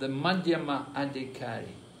of the Madhyama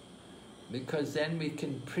Adhikari, because then we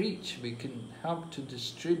can preach, we can help to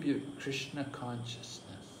distribute Krishna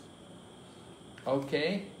consciousness.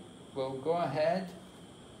 Okay, we'll go ahead.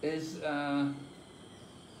 Is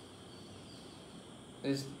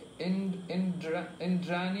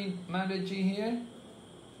Indrani Mataji here?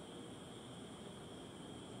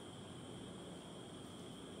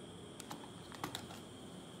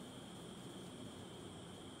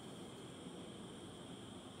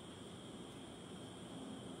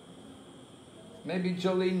 Maybe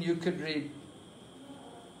Jolene, you could read.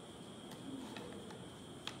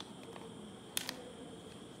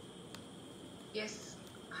 Yes,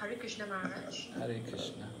 Hare Krishna Maharaj. Hare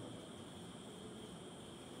Krishna.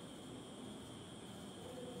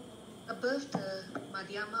 Above the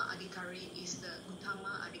Madhyama Adhikari is the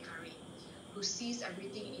Uttama Adhikari, who sees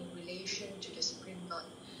everything in relation to the Supreme Lord.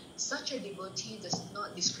 Such a devotee does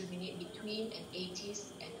not discriminate between an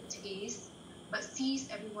atheist and a theist, but sees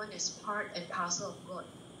everyone as part and parcel of God.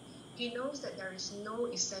 He knows that there is no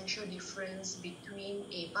essential difference between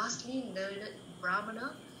a vastly learned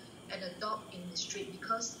Brahmana and a dog in the street,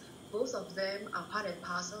 because both of them are part and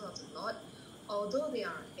parcel of the Lord, although they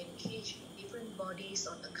are engaged in different bodies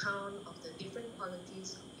on account of the different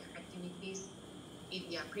qualities of their activities in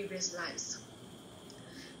their previous lives.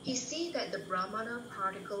 He sees that the Brahmana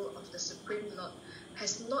particle of the Supreme Lord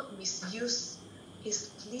has not misused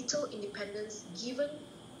his little independence given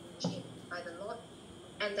him by the Lord,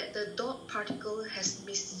 and that the dog particle has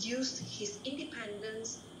misused his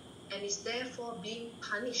independence and is therefore being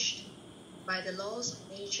punished by the laws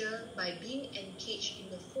of nature by being engaged in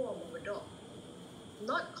the form of a dog.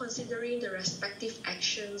 Not considering the respective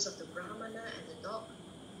actions of the Brahmana and the dog,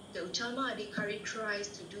 the Uttama Adhikari tries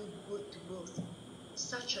to do good to both.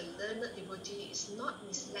 Such a learned devotee is not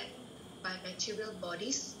misled by material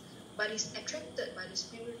bodies, but is attracted by the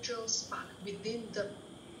spiritual spark within them.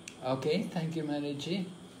 Okay, thank you, Maharaji.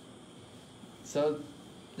 So,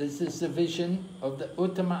 this is the vision of the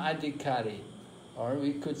Uttama Adhikari, or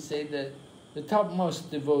we could say that the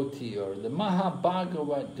topmost devotee, or the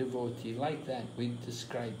Mahabhagavat devotee, like that we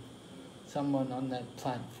describe someone on that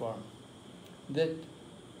platform. That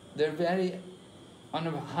they're very on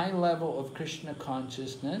a high level of Krishna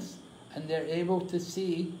consciousness, and they're able to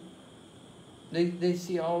see, they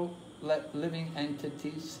see all living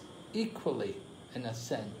entities equally, in a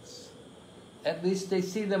sense. At least they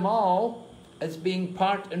see them all as being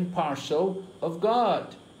part and parcel of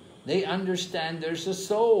God. They understand there's a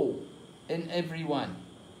soul in everyone.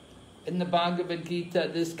 In the Bhagavad Gita,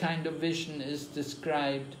 this kind of vision is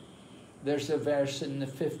described. There's a verse in the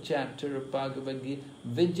 5th chapter of Bhagavad Gita,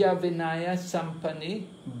 Vidya Vinaya Sampani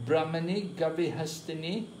Brahmani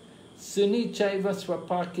Gavihastini Suni Chaiva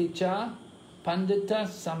Swapakicha Pandita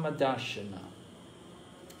Samadarshana.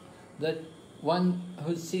 That one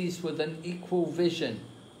who sees with an equal vision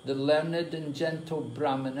the learned and gentle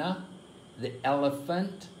Brahmana, the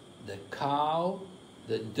elephant, the cow,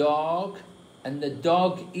 the dog, and the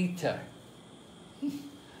dog eater.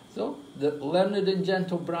 So, the learned and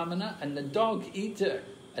gentle Brahmana and the dog eater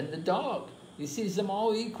and the dog, he sees them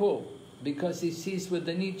all equal, because he sees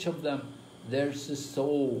within each of them there's the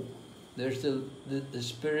soul, there's the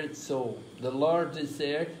spirit soul. The Lord is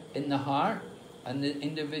there in the heart, and the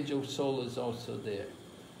individual soul is also there.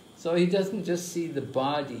 So he doesn't just see the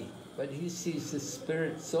body, but he sees the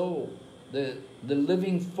spirit soul, the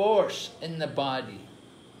living force in the body.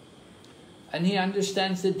 And he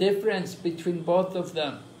understands the difference between both of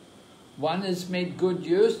them. One has made good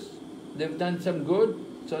use, they've done some good,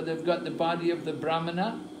 so they've got the body of the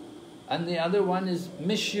Brahmana, and the other one is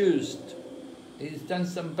misused. He's done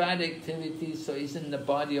some bad activities, so he's in the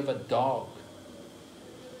body of a dog.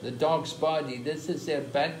 The dog's body, this is their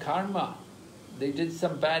bad karma. They did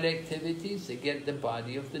some bad activities, they get the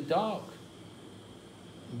body of the dog.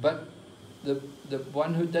 But the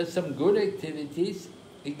one who does some good activities,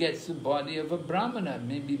 he gets the body of a Brahmana,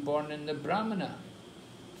 maybe born in the Brahmana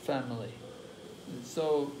family. And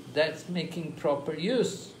so that's making proper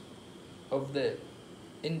use of the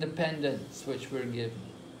independence which we're given.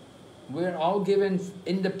 We're all given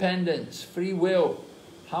independence, free will,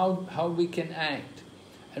 how we can act.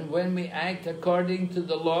 And when we act according to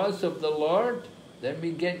the laws of the Lord, then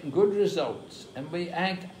we get good results. And we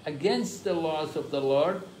act against the laws of the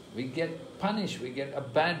Lord, we get punished, we get a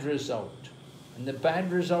bad result. And the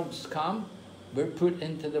bad results come, we're put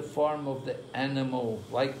into the form of the animal,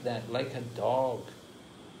 like that, like a dog.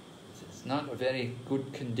 It's not a very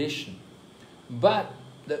good condition. But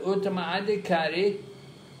the Uttama Adhikari,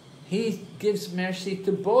 he gives mercy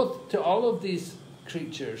to both, to all of these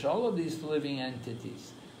creatures, all of these living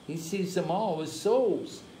entities. He sees them all as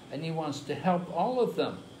souls, and he wants to help all of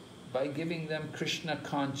them by giving them Krishna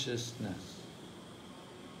consciousness.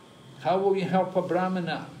 How will you help a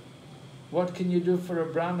Brahmana? What can you do for a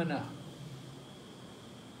Brahmana?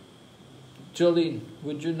 Jolene,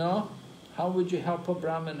 would you know? How would you help a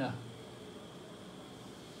Brahmana?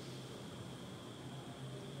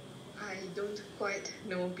 I don't quite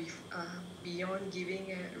know beyond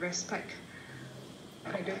giving respect.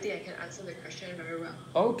 I don't think I can answer the question very well.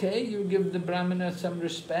 Okay, you give the Brahmana some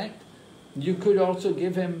respect. You could also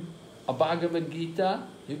give him a Bhagavad Gita.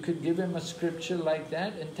 You could give him a scripture like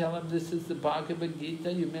that and tell him this is the Bhagavad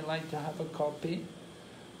Gita, you may like to have a copy.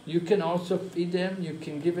 You can also feed him, you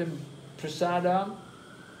can give him prasadam.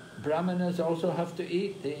 Brahmanas also have to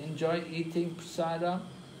eat, they enjoy eating prasadam.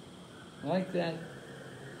 Like that.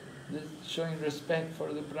 This is showing respect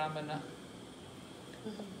for the Brahmana.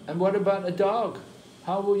 And what about a dog?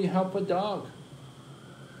 How will you help a dog?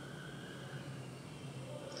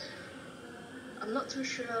 I'm not too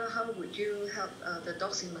sure how would you help the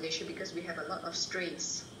dogs in Malaysia because we have a lot of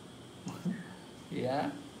strays. Yeah.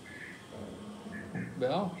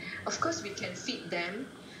 Well, of course we can feed them.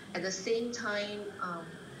 At the same time,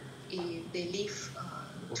 if they live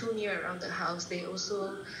too near around the house, they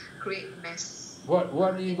also create mess. What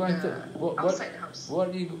are you going to outside the house? What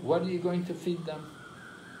are you going to feed them?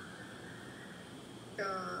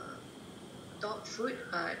 Dog food,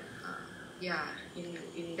 but yeah,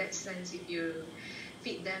 in that sense, if you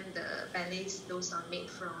feed them the pellets, those are made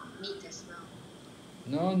from meat as well.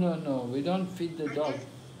 No, we don't feed the dog.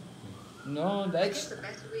 No,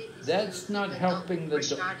 that's not helping the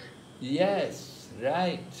dog. Yes,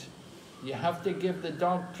 right. You have to give the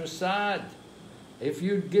dog prasad. If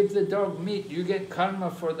you give the dog meat, you get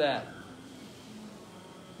karma for that.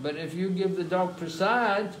 But if you give the dog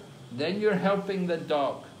prasad, then you're helping the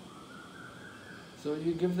dog. So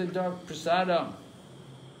you give the dog prasadam.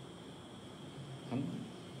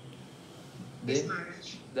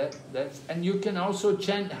 And you can also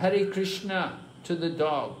chant Hare Krishna to the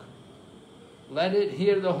dog. Let it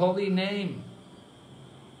hear the holy name.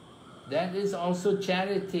 That is also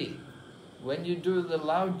charity. When you do the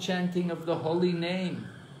loud chanting of the holy name,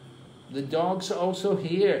 the dogs also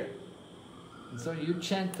hear. And so you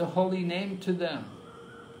chant the holy name to them.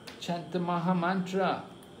 Chant the Maha Mantra.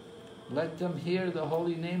 Let them hear the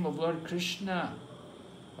holy name of Lord Krishna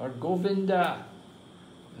or Govinda.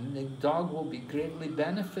 And the dog will be greatly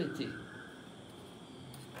benefited.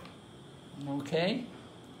 Okay?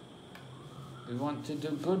 We want to do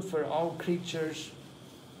good for all creatures.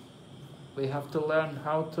 We have to learn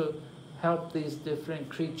how to help these different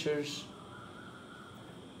creatures.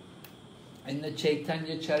 In the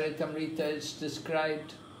Chaitanya Charitamrita it's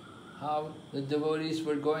described how the devotees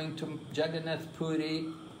were going to Jagannath Puri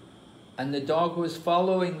and the dog was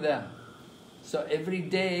following them. So every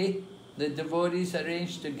day the devotees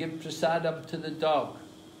arranged to give prasadam to the dog.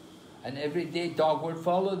 And every day dog would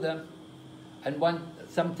follow them. And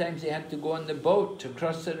sometimes they had to go on the boat to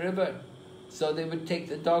cross the river. So they would take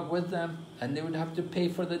the dog with them and they would have to pay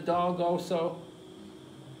for the dog also.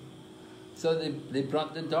 So they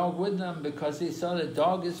brought the dog with them because they saw the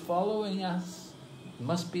dog is following us. It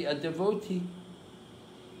must be a devotee.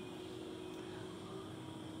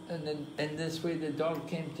 And then in this way the dog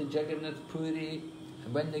came to Jagannath Puri.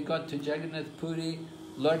 And when they got to Jagannath Puri,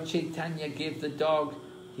 Lord Chaitanya gave the dog,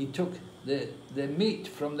 he took the meat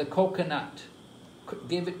from the coconut,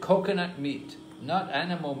 gave it coconut meat, not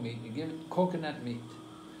animal meat, he gave it coconut meat.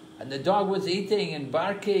 And the dog was eating and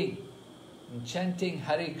barking and chanting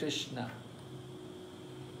Hare Krishna.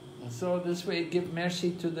 And so this way give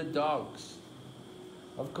mercy to the dogs.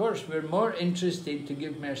 Of course, we're more interested to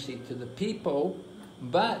give mercy to the people,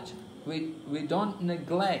 but we don't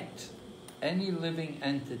neglect any living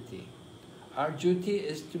entity. Our duty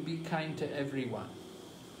is to be kind to everyone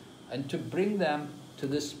and to bring them to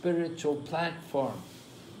the spiritual platform.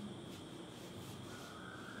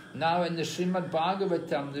 Now in the Srimad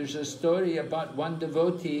Bhagavatam, there's a story about one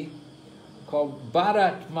devotee called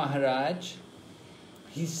Bharat Maharaj.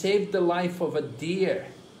 He saved the life of a deer.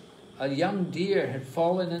 A young deer had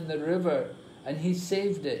fallen in the river and he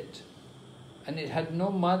saved it. And it had no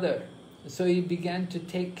mother. So he began to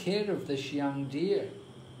take care of this young deer.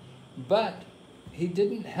 But he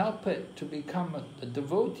didn't help it to become a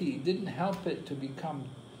devotee. He didn't help it to become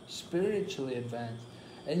spiritually advanced.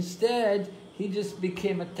 Instead, he just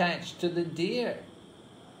became attached to the deer.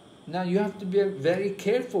 Now you have to be very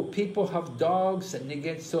careful. People have dogs and they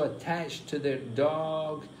get so attached to their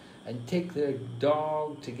dog and take their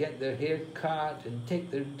dog to get their hair cut and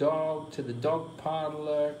take their dog to the dog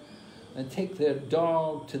parlor and take their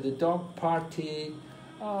dog to the dog party.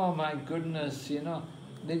 Oh my goodness, you know,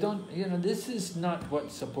 they don't, you know, this is not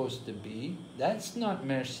what's supposed to be. That's not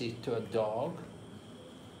mercy to a dog.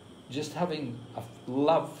 Just having a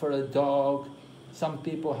love for a dog. Some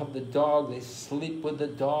people have the dog, they sleep with the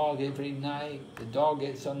dog every night. The dog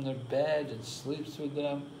gets on their bed and sleeps with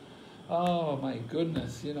them. Oh my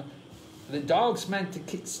goodness, you know. The dog's meant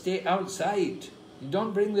to stay outside. You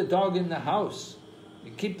don't bring the dog in the house.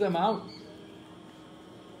 You keep them out.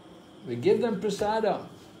 We give them prasadam,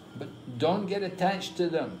 but don't get attached to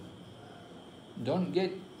them. Don't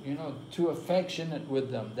get, you know, too affectionate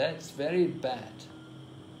with them. That's very bad.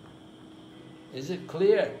 Is it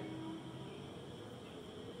clear?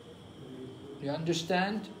 You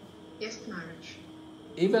understand? Yes, Maharaj.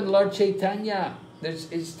 Even Lord Chaitanya,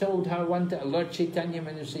 it's told how one time, Lord Chaitanya,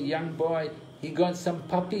 when he was a young boy, he got some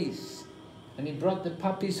puppies and he brought the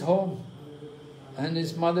puppies home. And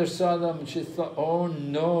his mother saw them and she thought, oh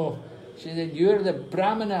no. She said, you're the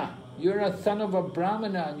Brahmana, you're a son of a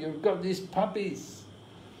Brahmana and you've got these puppies.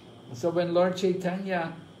 So when Lord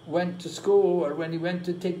Chaitanya went to school or when he went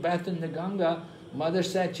to take bath in the Ganga, mother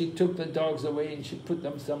said she took the dogs away and she put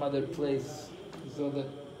them some other place so that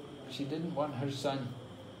she didn't want her son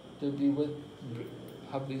to be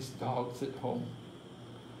have these dogs at home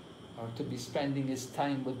or to be spending his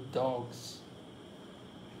time with dogs.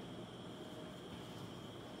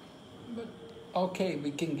 But okay,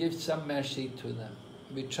 we can give some mercy to them.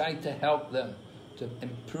 We try to help them to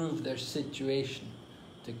improve their situation,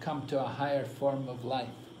 to come to a higher form of life.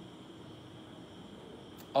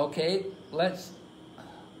 Okay, let's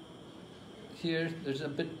hear, there's a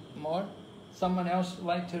bit more. Someone else would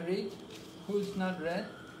like to read? Who's not read?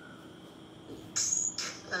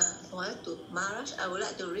 Maharaj, I would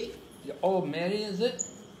like to read. Oh, Mary, is it?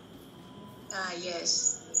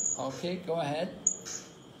 Yes. Okay, go ahead.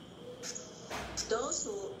 Those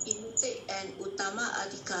who imitate an Uttama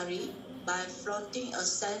Adhikari by flaunting a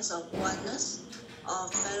sense of oneness or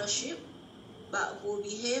fellowship, but who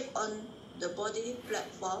behave on the bodily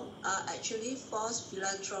platform are actually false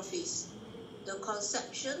philanthropists. The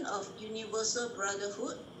conception of universal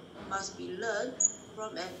brotherhood must be learned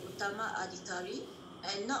from an Uttama Adhikari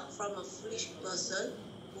and not from a foolish person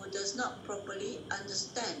who does not properly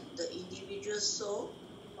understand the individual soul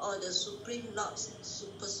or the Supreme Lord's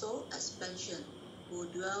supersoul expansion who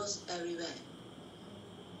dwells everywhere.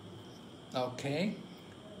 Okay,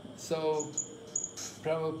 so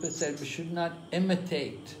Prabhupada said we should not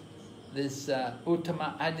imitate this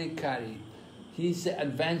Uttama Adhikari. He's the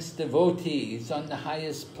advanced devotee, he's on the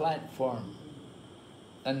highest platform.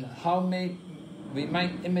 And how we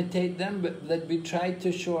might imitate them, but that we try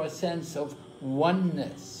to show a sense of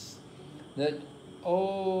oneness. That,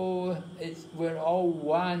 oh, we're all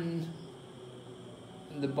one.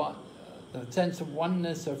 The sense of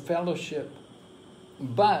oneness or fellowship,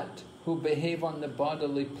 but who behave on the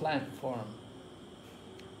bodily platform.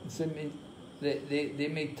 So they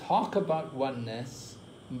may talk about oneness,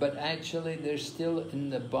 but actually they're still in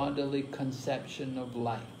the bodily conception of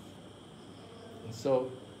life. So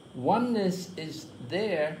oneness is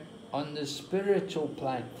there on the spiritual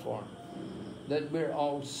platform, that we're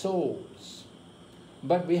all souls.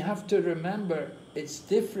 But we have to remember it's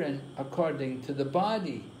different according to the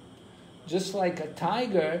body. Just like a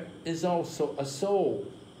tiger is also a soul.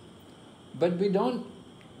 But we don't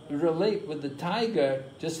relate with the tiger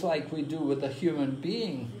just like we do with a human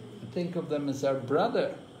being. Think of them as our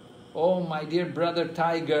brother. Oh, my dear brother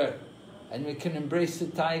tiger. And we can embrace the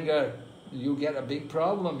tiger. You get a big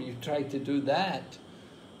problem. You try to do that.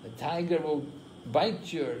 The tiger will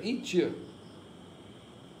bite you or eat you.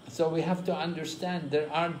 So we have to understand there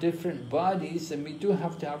are different bodies and we do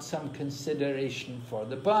have to have some consideration for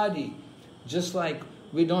the body. Just like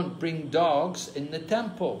we don't bring dogs in the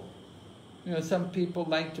temple. You know, some people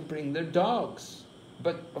like to bring their dogs.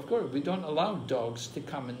 But of course, we don't allow dogs to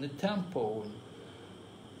come in the temple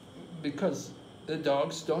because the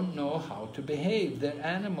dogs don't know how to behave. They're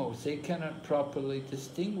animals. They cannot properly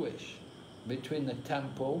distinguish between the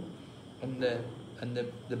temple and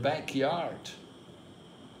the backyard.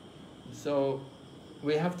 So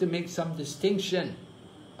we have to make some distinction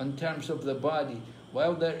in terms of the body.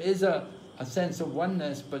 Well, there is a sense of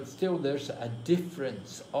oneness, but still there's a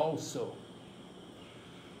difference also.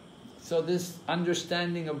 So this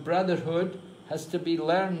understanding of brotherhood has to be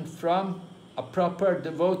learned from a proper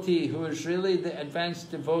devotee who is really the advanced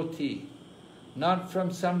devotee, not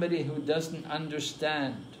from somebody who doesn't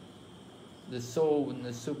understand. the soul and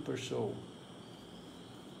the super soul.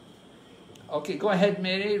 Okay, go ahead,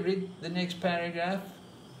 Mary, read the next paragraph.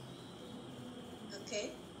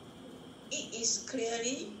 Okay. It is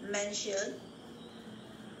clearly mentioned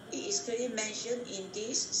in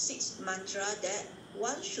this sixth mantra that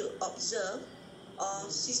one should observe or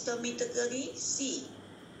systematically see.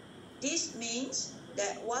 This means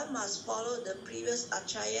that one must follow the previous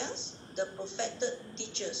acharyas, the perfected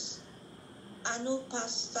teachers.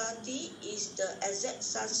 Anupasthati is the exact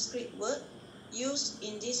Sanskrit word used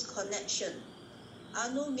in this connection.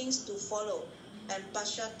 Anu means to follow, and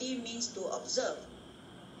pashyati means to observe.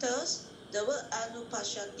 Thus, the word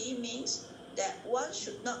anupashyati means that one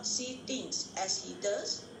should not see things as he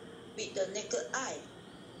does with the naked eye,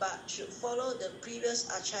 but should follow the previous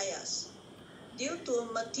acharyas. Due to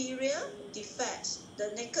material defects,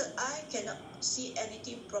 the naked eye cannot see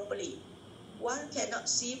anything properly. One cannot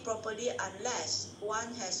see properly unless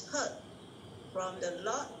one has heard from the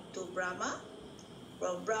Lord to Brahma,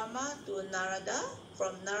 from Brahma to Narada,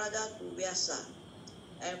 from Narada to Vyasa,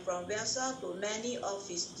 and from Vyasa to many of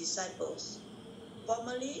his disciples.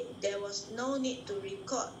 Formerly, there was no need to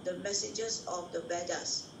record the messages of the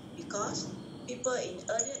Vedas because people in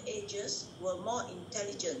earlier ages were more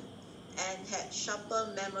intelligent and had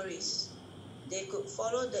sharper memories. They could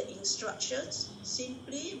follow the instructions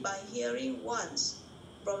simply by hearing once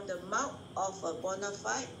from the mouth of a bona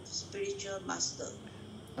fide spiritual master.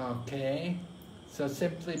 Okay, so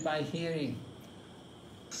simply by hearing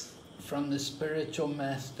from the spiritual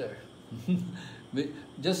master.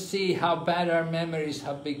 Just see how bad our memories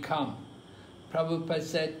have become. Prabhupada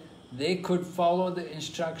said they could follow the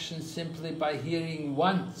instructions simply by hearing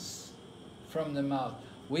once from the mouth.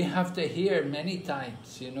 We have to hear many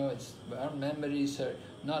times, you know, our memories are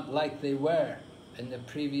not like they were in the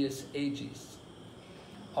previous ages.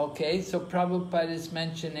 Okay, so Prabhupada is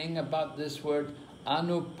mentioning about this word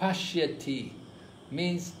anupashyati,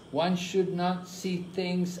 means one should not see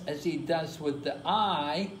things as he does with the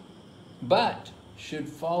eye, but should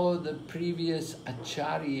follow the previous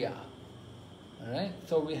acharya. Alright,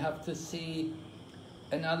 so we have to see,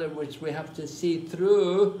 in other words, we have to see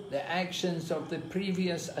through the actions of the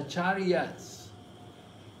previous acharyas.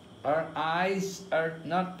 Our eyes are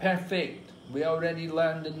not perfect. We already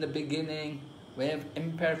learned in the beginning, we have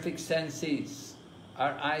imperfect senses.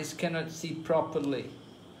 Our eyes cannot see properly.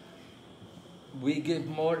 We give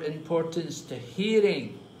more importance to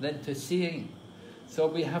hearing than to seeing. So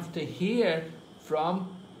we have to hear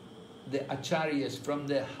from the acharyas, from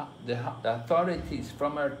the authorities,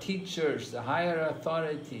 from our teachers, the higher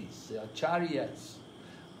authorities, the acharyas.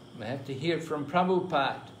 We have to hear from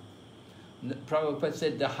Prabhupada. Prabhupada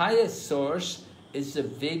said the highest source is the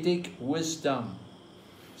Vedic wisdom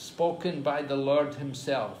spoken by the Lord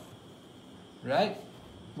himself. Right?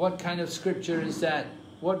 What kind of scripture is that?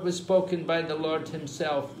 What was spoken by the Lord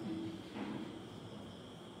himself?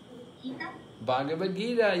 Bhagavad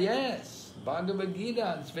Gita, yes. Bhagavad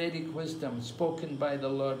Gita is Vedic wisdom spoken by the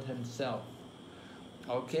Lord himself.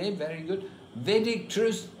 Okay, very good. Vedic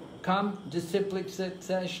truths come disciplic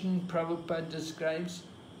succession, Prabhupada describes,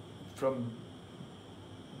 from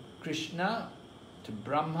Krishna to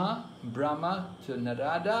Brahma, Brahma to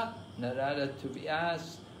Narada, Narada to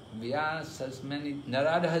Vyasa. Vyasa has many,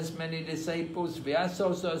 Narada has many disciples, Vyasa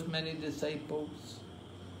also has many disciples.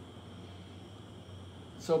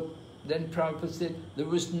 So then Prabhupada said, there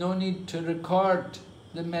was no need to record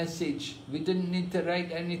the message. We didn't need to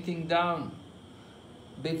write anything down.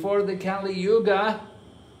 Before the Kali Yuga,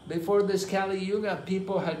 before this Kali Yuga,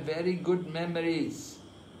 people had very good memories.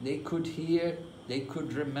 They could hear, they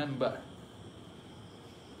could remember.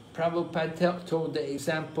 Prabhupada told the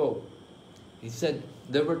example. He said,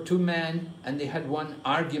 there were two men and they had one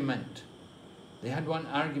argument. They had one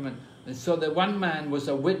argument. And so the one man was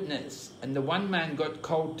a witness, and the one man got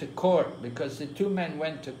called to court because the two men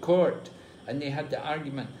went to court and they had the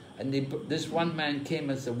argument. And this one man came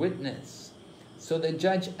as a witness. So the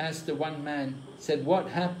judge asked the one man, said, what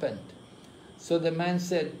happened? So the man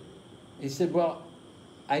said, he said, well,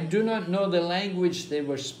 I do not know the language they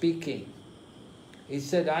were speaking. He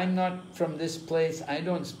said, I'm not from this place, I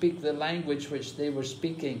don't speak the language which they were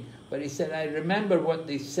speaking. But he said, I remember what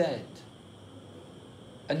they said.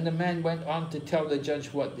 And the man went on to tell the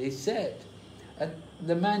judge what they said. And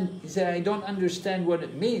the man, he said, I don't understand what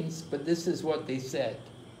it means, but this is what they said.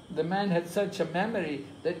 The man had such a memory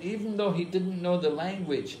that even though he didn't know the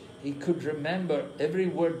language, he could remember every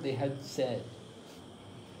word they had said.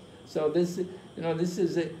 So this, this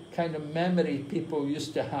is a kind of memory people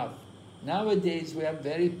used to have. Nowadays we have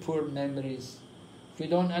very poor memories. If we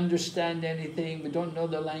don't understand anything, we don't know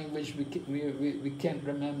the language, we can't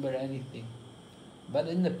remember anything. But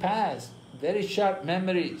in the past, very sharp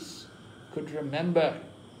memories, could remember.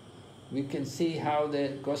 We can see how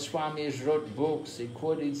the Goswamis wrote books, they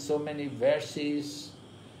quoted so many verses,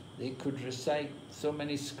 they could recite so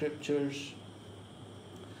many scriptures.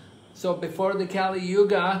 So before the Kali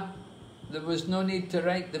Yuga, there was no need to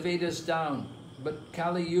write the Vedas down. But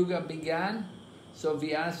Kali Yuga began, so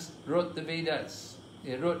Vyasa wrote the Vedas.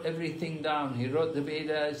 He wrote everything down. He wrote the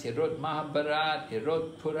Vedas, he wrote Mahabharata, he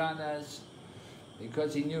wrote Puranas,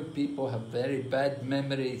 because he knew people have very bad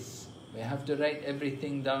memories. We have to write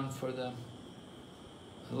everything down for them.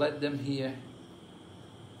 Let them hear.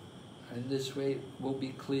 And this way it will be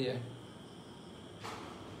clear.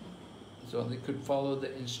 So they could follow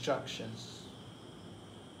the instructions.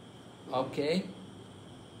 Okay?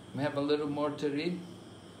 We have a little more to read.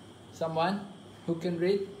 Someone who can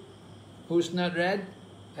read? Who's not read?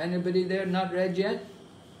 Anybody there not read yet?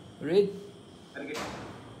 Read?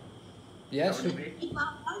 Yes?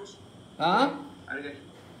 Huh?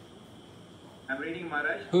 I'm reading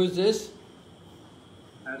Maharaj. Who's this?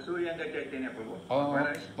 Suryanga Chaitanya Prabhu. Oh,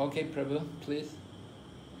 Maharaj. okay, Prabhu, please.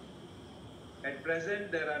 At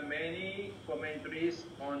present, there are many commentaries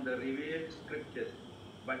on the revealed scriptures,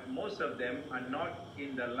 but most of them are not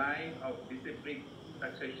in the line of disciplic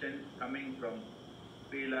succession coming from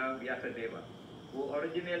Srila Vyasadeva, who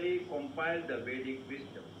originally compiled the Vedic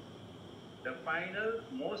wisdom. The final,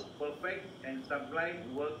 most perfect and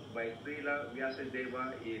sublime work by Srila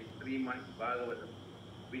Vyasadeva is Srimad Bhagavatam,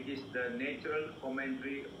 which is the natural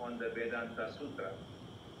commentary on the Vedanta Sutra.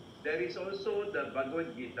 There is also the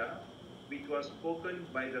Bhagavad Gita, which was spoken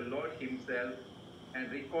by the Lord himself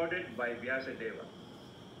and recorded by Vyasadeva.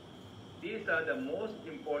 These are the most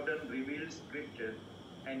important revealed scriptures,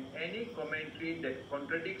 and any commentary that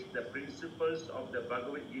contradicts the principles of the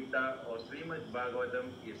Bhagavad Gita or Srimad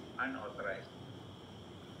Bhagavatam is unauthorized.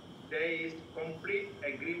 There is complete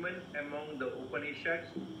agreement among the Upanishads,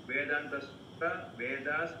 Vedanta Sutra,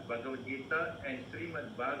 Vedas, Bhagavad Gita and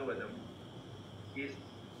Srimad Bhagavatam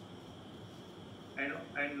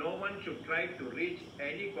and no one should try to reach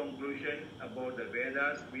any conclusion about the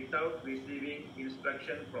Vedas without receiving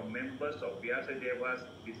instruction from members of Vyasadeva's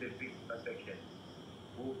disciplic succession,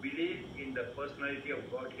 who believe in the personality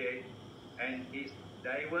of Godhead and his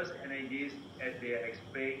diverse energies as they are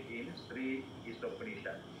explained in Sri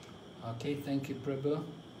Isopanisad. Okay, thank you, Prabhu.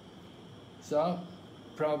 So,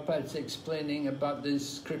 Prabhupada is explaining about these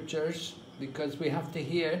scriptures because we have to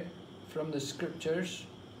hear from the scriptures.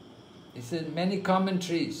 He said many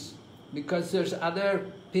commentaries because there's other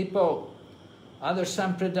people, other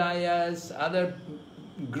sampradayas, other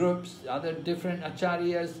groups, other different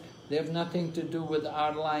acharyas. They have nothing to do with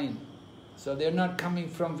our line. So they're not coming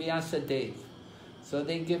from Vyasadeva. So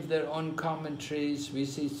they give their own commentaries. We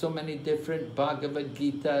see so many different Bhagavad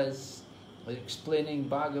Gitas, explaining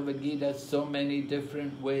Bhagavad Gita so many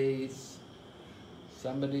different ways.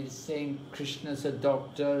 Somebody is saying Krishna's a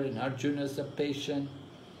doctor and Arjuna's a patient.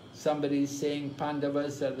 Somebody is saying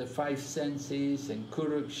Pandavas are the five senses and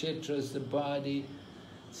Kurukshetra is the body.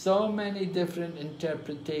 So many different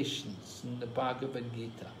interpretations in the Bhagavad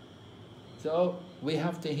Gita. So we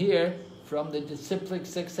have to hear from the disciplic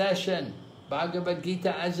succession, Bhagavad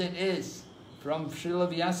Gita as it is, from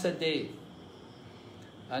Srila Vyasadeva.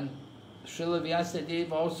 And Srila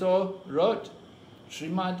Vyasadeva also wrote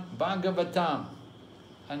Srimad Bhagavatam.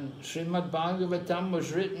 And Srimad Bhagavatam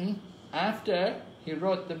was written after he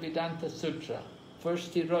wrote the Vedanta Sutra.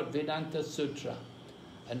 First he wrote Vedanta Sutra.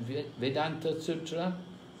 And Vedanta Sutra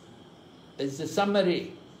is the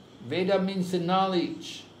summary. Veda means the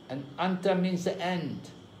knowledge. And Anta means the end.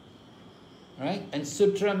 Right? And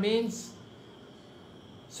Sutra means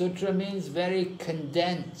very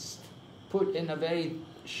condensed, put in a very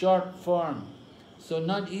short form. So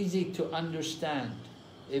not easy to understand.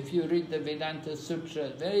 If you read the Vedanta Sutra,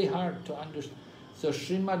 very hard to understand. So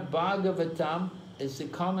Srimad Bhagavatam is the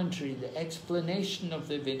commentary, the explanation of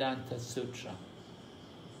the Vedanta Sutra.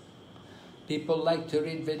 People like to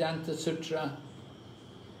read Vedanta Sutra,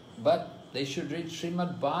 but they should read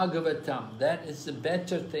Srimad Bhagavatam. That is the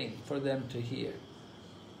better thing for them to hear.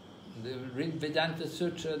 They read Vedanta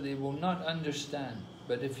Sutra, they will not understand.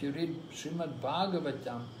 But if you read Srimad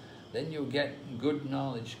Bhagavatam, then you get good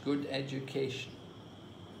knowledge, good education.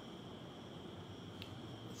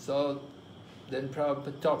 So then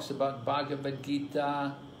Prabhupada talks about Bhagavad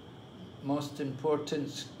Gita,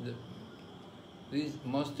 these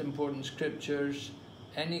most important scriptures.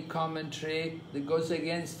 Any commentary that goes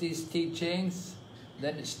against these teachings,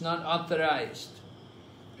 then it's not authorized.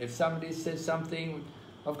 If somebody says something,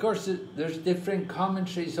 of course there's different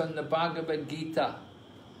commentaries on the Bhagavad Gita,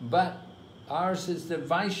 but ours is the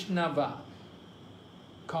Vaishnava.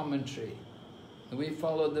 commentary. We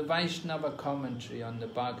follow the Vaishnava commentary on the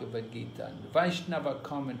Bhagavad Gita, and the Vaishnava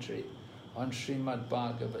commentary on Srimad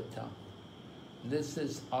Bhagavatam. This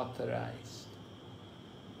is authorized.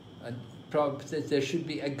 And Prabhupada says there should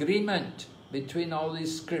be agreement between all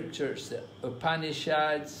these scriptures, the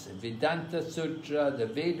Upanishads, Vedanta Sutra, the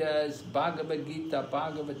Vedas, Bhagavad Gita,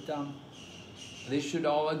 Bhagavatam. They should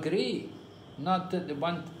all agree. Not that the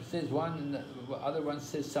one says one and the other one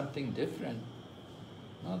says something different.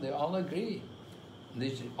 No, they all agree. They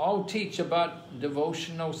should all teach about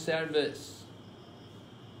devotional service.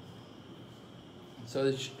 So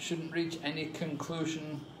they shouldn't reach any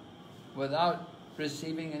conclusion without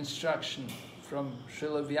receiving instruction from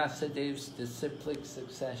Srila Vyasadev's disciplic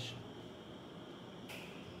succession.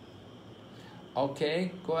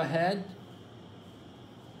 Okay, go ahead.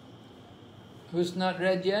 Who's not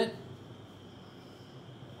read yet?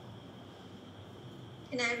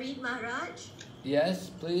 Can I read, Maharaj? Yes,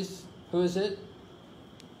 please. Who is it?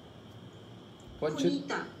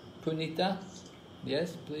 Punita. Punita?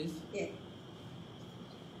 Yes, please. Yeah.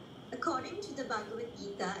 According to the Bhagavad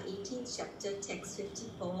Gita, 18th chapter, text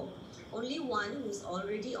 54, only one who is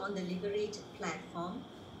already on the liberated platform,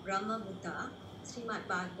 Brahma-bhuta, Srimad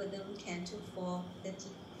Bhagavatam, Canto 4,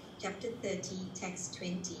 chapter 30, text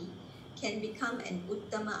 20, can become an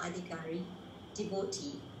Uttama Adhikari,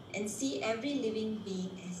 devotee, and see every living being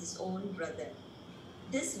as his own brother.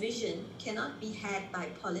 This vision cannot be had by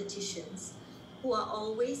politicians who are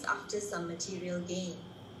always after some material gain.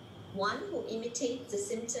 One who imitates the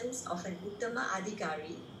symptoms of an Uttama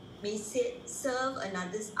Adhikari may serve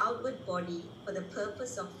another's outward body for the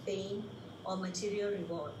purpose of fame or material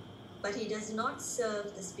reward, but he does not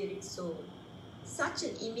serve the spirit soul. Such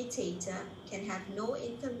an imitator can have no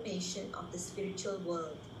information of the spiritual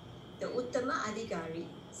world. The Uttama Adhikari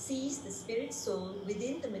sees the spirit soul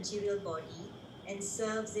within the material body and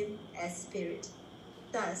serves him as spirit.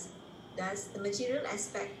 Thus, the material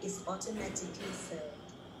aspect is automatically served.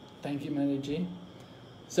 Thank you, Manaji.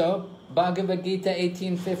 So, Bhagavad Gita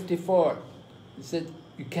 1854, it said,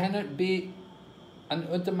 you cannot be an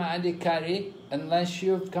Uttama Adhikari unless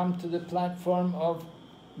you've come to the platform of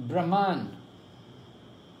Brahman.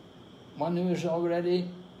 One who is already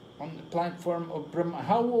on the platform of Brahman.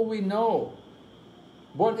 How will we know?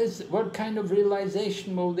 What kind of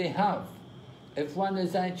realization will they have if one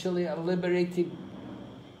is actually a liberated,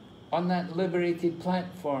 on that liberated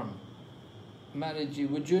platform? Maraji,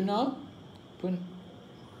 would you know?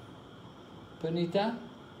 Punita?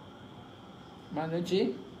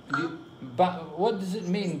 Maraji? What does it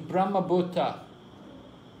mean, Brahma-bhuta?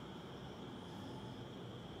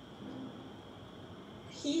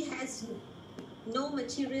 He has no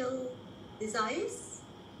material desires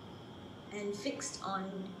and fixed on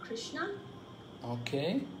Krishna.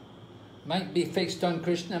 Okay. Might be fixed on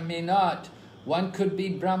Krishna, may not. One could be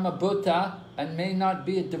Brahma-bhuta and may not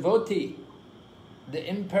be a devotee. The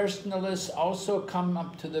impersonalists also come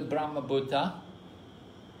up to the Brahma-bhuta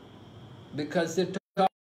because they're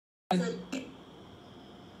talking...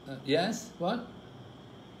 Yes? What?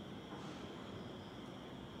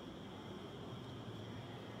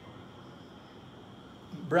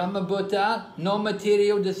 Brahma-bhuta, no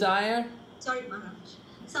material desire? Sorry, Maharaj.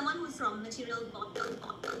 Someone who's from material body.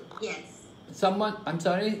 Yes. Someone, I'm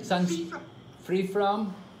sorry? Free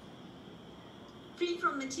from? Free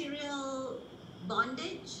from material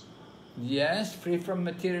bondage? Yes, free from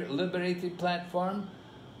material, liberated platform.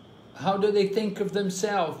 How do they think of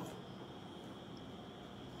themselves?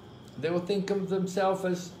 They will think of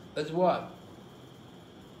themselves as what?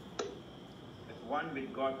 As one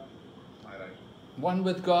with God, Maharaj. One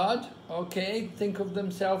with God? Okay, think of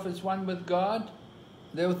themselves as one with God.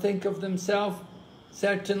 They will think of themselves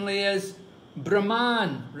certainly as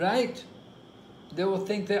Brahman, right? They will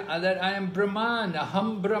think that I am Brahman,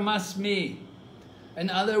 Aham Brahmasmi. In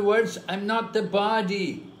other words, I'm not the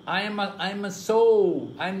body. I'm a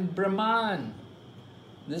soul. I'm Brahman.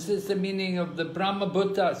 This is the meaning of the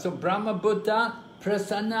Brahma-bhuta. So Brahma-bhuta,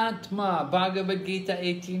 Prasanatma. Bhagavad Gita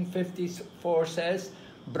 1854 says,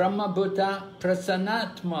 Brahma-bhuta,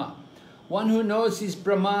 Prasanatma. One who knows he's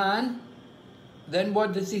Brahman, then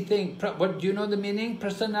what does he think? What do you know the meaning?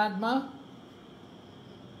 Prasanatma?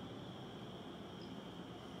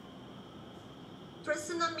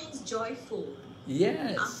 Prasanna means joyful.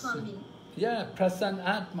 Yes. Atma means. Yeah,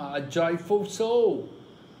 Prasanatma, a joyful soul.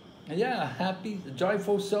 Yeah, a happy,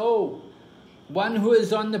 joyful soul. One who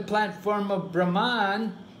is on the platform of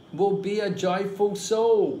Brahman will be a joyful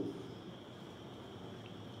soul.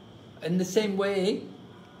 In the same way,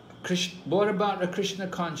 what about a Krishna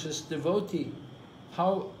conscious devotee?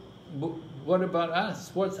 What about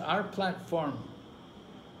us? What's our platform?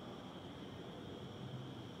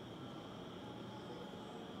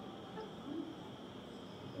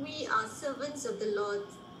 servants of the Lord.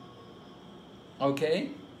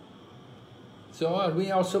 Okay. So are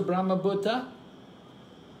we also Brahmabhuta?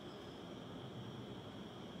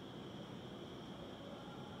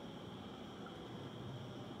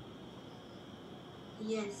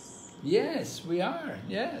 Yes. Yes, we are.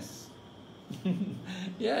 Yes.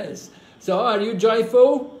 Yes. So are you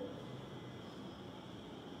joyful?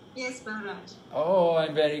 Yes, Maharaj. Oh,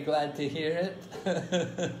 I'm very glad to hear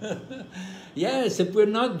it. Yes, if we're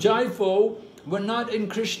not joyful, we're not in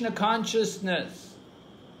Krishna consciousness.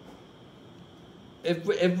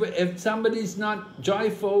 If somebody's not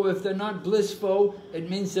joyful, if they're not blissful, it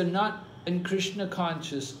means they're not in Krishna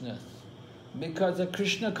consciousness. Because a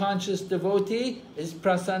Krishna conscious devotee is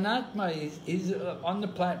prasanatma, he's on the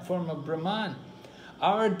platform of Brahman.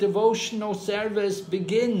 Our devotional service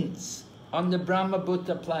begins on the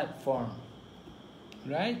Brahmabhuta platform,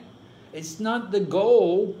 right? It's not the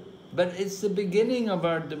goal, but it's the beginning of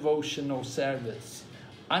our devotional service.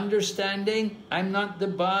 Understanding, I'm not the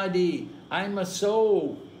body, I'm a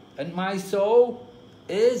soul, and my soul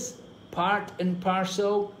is part and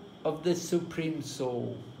parcel of the Supreme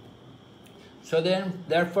Soul. So then,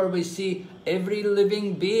 therefore we see every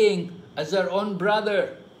living being as our own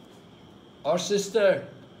brother or sister,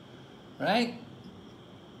 right?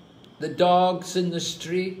 The dogs in the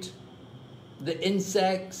street, the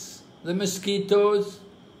insects, the mosquitoes,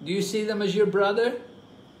 do you see them as your brother?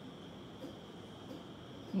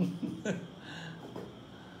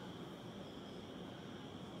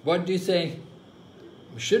 What do you say?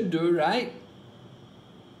 We should do, right?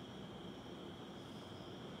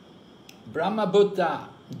 Brahmabhuta,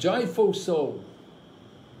 joyful soul.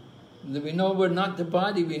 We know we're not the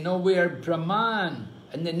body, we know we are Brahman.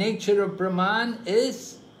 And the nature of Brahman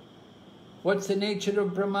is? What's the nature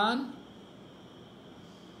of Brahman?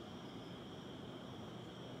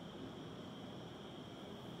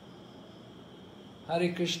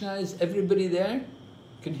 Hare Krishna, is everybody there?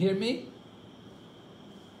 Can hear me?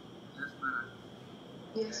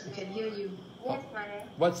 Yes, we can hear you. Yes, Maharaj.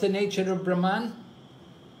 What's the nature of Brahman?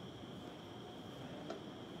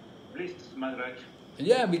 Bliss, Maharaj.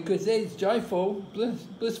 Yeah, because it's joyful,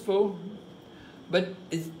 blissful. But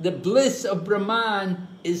the bliss of Brahman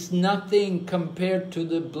is nothing compared to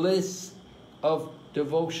the bliss of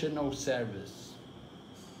devotional service.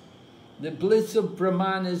 The bliss of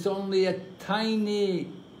Brahman is only a tiny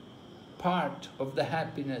part of the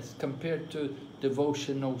happiness compared to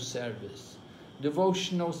devotional service.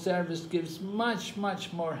 Devotional service gives much,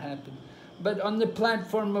 much more happiness. But on the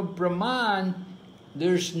platform of Brahman,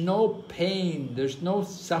 there's no pain, there's no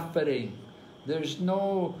suffering, there's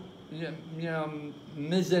no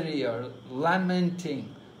misery or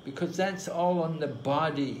lamenting, because that's all on the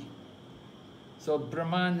body. So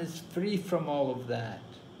Brahman is free from all of that.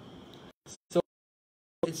 So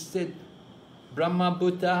it's said,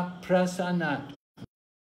 Brahmabhuta prasanat,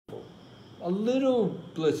 a little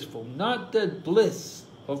blissful, not the bliss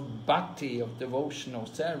of bhakti, of devotional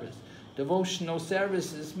service. Devotional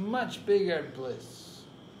service is much bigger bliss,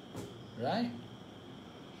 right?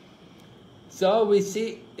 So we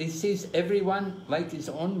see, he sees everyone like his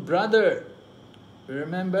own brother.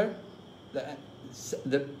 Remember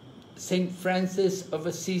the Saint Francis of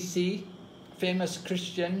Assisi, famous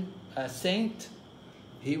Christian saint?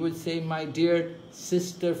 He would say, my dear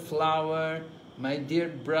sister flower, my dear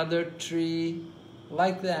brother tree,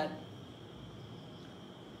 like that.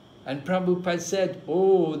 And Prabhupada said,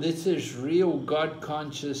 oh, this is real God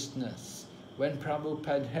consciousness. When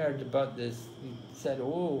Prabhupada heard about this, he said,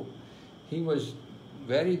 oh, he was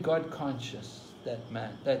very God conscious, that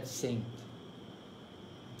man, that saint.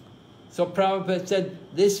 So Prabhupada said,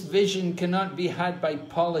 this vision cannot be had by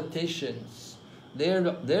politicians.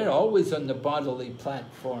 They're always on the bodily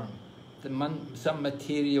platform, some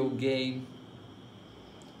material gain.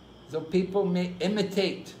 So people may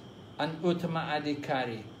imitate an Uttama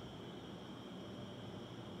Adhikari.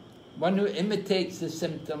 One who imitates the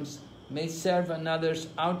symptoms may serve another's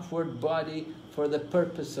outward body for the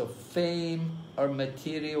purpose of fame or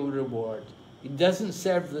material reward. He doesn't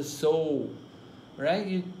serve the soul,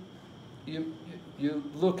 right? You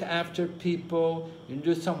look after people, you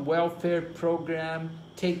do some welfare program,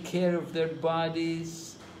 take care of their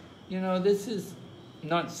bodies. You know, this is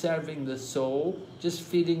not serving the soul, just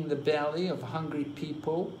feeding the belly of hungry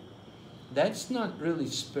people. That's not really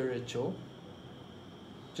spiritual.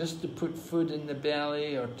 Just to put food in the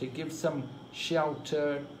belly or to give some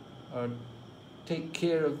shelter or take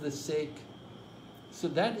care of the sick. So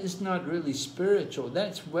that is not really spiritual.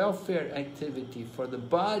 That's welfare activity for the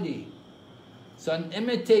body. So an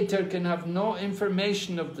imitator can have no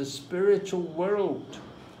information of the spiritual world.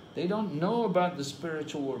 They don't know about the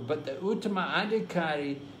spiritual world. But the Uttama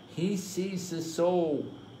Adhikari, he sees the soul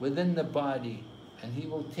within the body, and he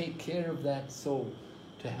will take care of that soul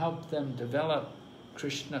to help them develop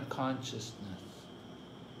Krishna consciousness.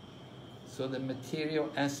 So the material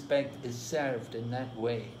aspect is served in that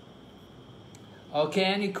way. Okay,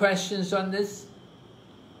 any questions on this?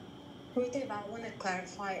 Gurudev, I want to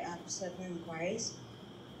clarify certain inquiries.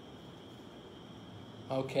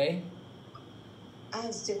 Okay.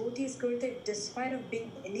 As devotees, Gurudev, despite of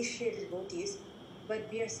being initiated devotees, but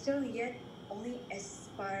we are still yet only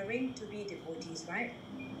aspiring to be devotees, right?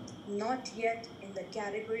 Not yet in the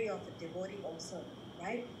category of a devotee also,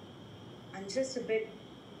 right? I'm just a bit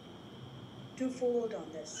twofold on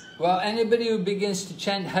this. Well, anybody who begins to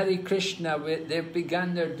chant Hare Krishna, they've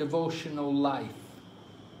begun their devotional life.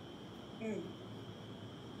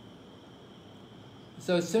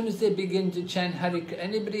 So as soon as they begin to chant Hare Krishna,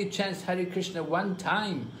 anybody who chants Hare Krishna one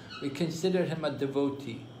time, we consider him a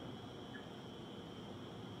devotee.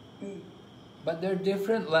 But there are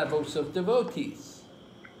different levels of devotees.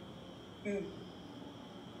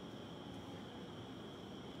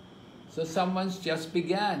 So someone's just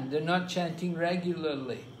began, they're not chanting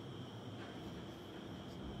regularly.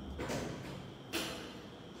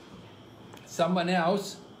 Someone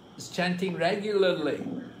else is chanting regularly.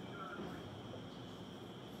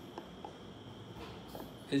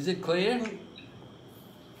 Is it clear?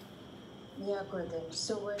 Yeah, Gurudev.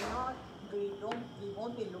 So we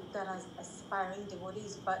won't be looked at as aspiring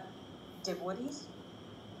devotees, but devotees?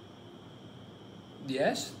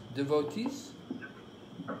 Yes, devotees.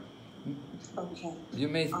 Okay. You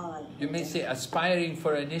may say aspiring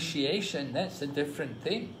for initiation, that's a different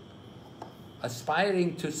thing.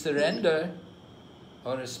 Aspiring to surrender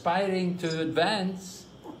or aspiring to advance,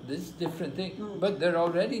 this is a different thing. But they're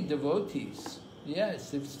already devotees. Yes,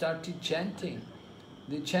 they've started chanting.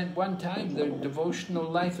 They chant one time, their devotional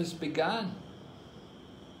life has begun.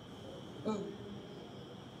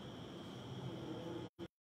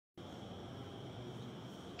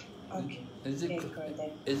 Okay. Is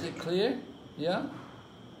it clear? Yeah?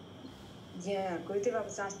 Yeah, Gurudev, I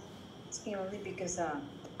was asking only because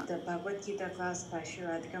the Bhagavad Gita class by Sri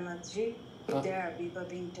Radhika Mataji, there we were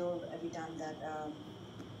being told every time that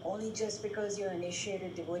only just because you're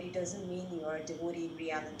initiated devotee doesn't mean you are a devotee in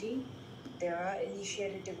reality. There are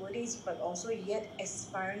initiated devotees, but also yet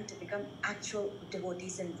aspiring to become actual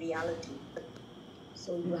devotees in reality.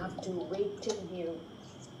 So you have to wait till you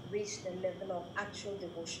reach the level of actual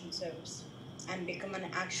devotion service and become an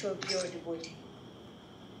actual pure devotee.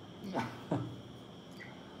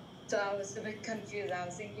 So I was a bit confused. I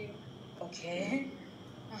was thinking, okay.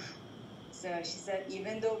 So she said,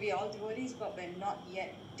 even though we are all devotees, but we're not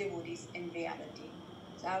yet devotees in reality.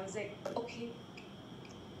 So I was like, okay.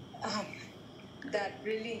 That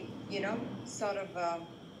really, sort of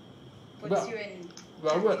puts you in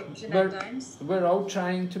confusion at times. We're all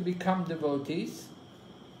trying to become devotees.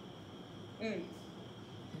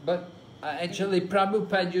 But actually,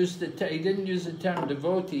 Prabhupada he didn't use the term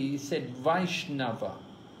devotee, he said Vaishnava.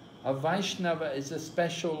 A Vaishnava is a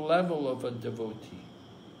special level of a devotee.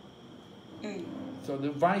 So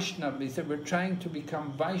the Vaishnava, he said, we're trying to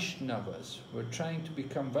become Vaishnavas. We're trying to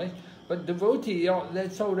become Vaishnavas. But devotee,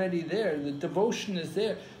 that's already there. The devotion is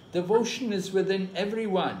there. Devotion is within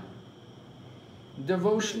everyone.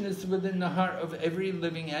 Devotion is within the heart of every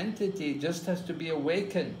living entity. It just has to be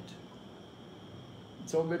awakened.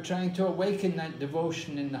 So we're trying to awaken that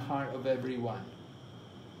devotion in the heart of everyone.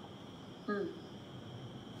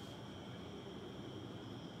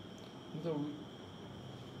 So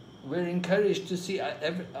we're encouraged to see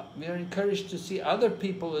other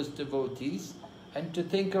people as devotees, and to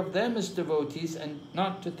think of them as devotees, and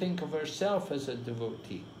not to think of ourselves as a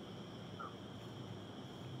devotee.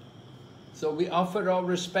 So we offer all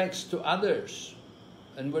respects to others,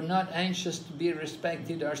 and we're not anxious to be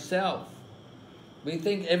respected ourselves. We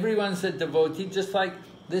think everyone's a devotee, just like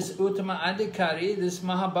this Uttama Adhikari, this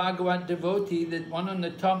Mahabhagavat devotee, that one on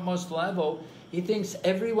the topmost level, he thinks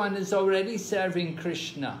everyone is already serving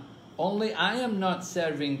Krishna. Only I am not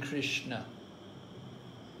serving Krishna.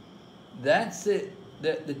 That's it,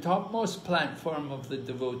 the topmost platform of the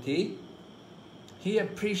devotee. He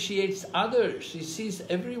appreciates others. He sees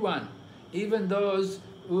everyone, even those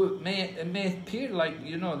who may appear like,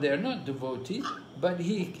 they're not devotees, but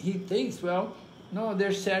he thinks, well, no,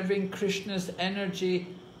 they're serving Krishna's energy.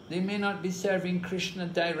 They may not be serving Krishna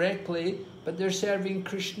directly, but they're serving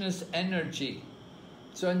Krishna's energy.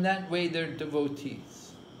 So in that way, they're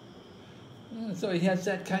devotees. So he has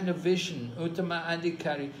that kind of vision, Uttama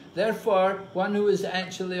Adhikari. Therefore, one who is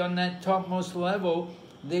actually on that topmost level,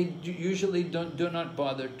 they usually do not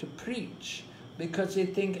bother to preach, because they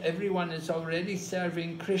think everyone is already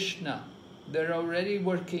serving Krishna. They're already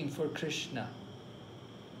working for Krishna.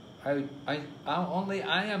 Only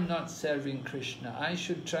I am not serving Krishna. I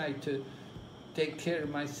should try to take care of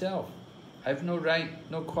myself. I have no right,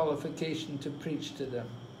 no qualification to preach to them.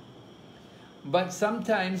 But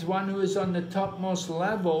sometimes one who is on the topmost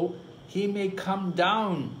level, he may come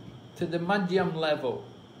down to the madhyam level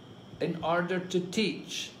in order to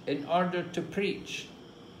teach, in order to preach.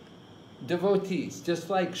 Devotees, just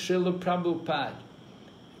like Srila Prabhupada.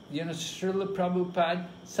 You know, Srila Prabhupada,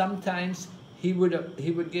 sometimes he would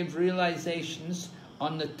give realizations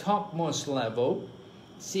on the topmost level,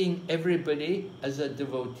 seeing everybody as a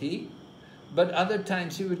devotee, but other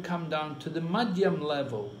times he would come down to the madhyam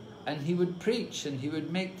level and he would preach and he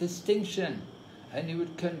would make distinction and he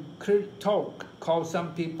would talk, call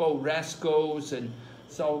some people rascals and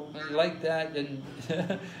so like that, and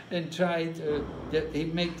and try to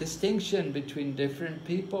he'd make distinction between different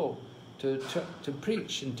people to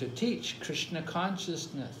preach and to teach Krishna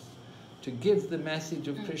consciousness, to give the message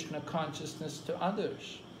of Krishna consciousness to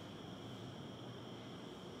others.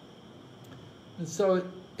 And so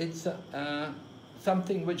it's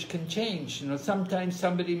something which can change. You know, sometimes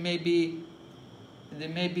somebody may be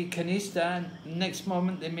kanista, and next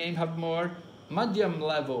moment they may have more madhyam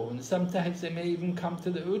level, and sometimes they may even come to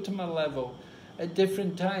the uttama level. At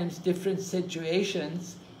different times, different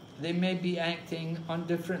situations, they may be acting on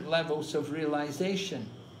different levels of realization.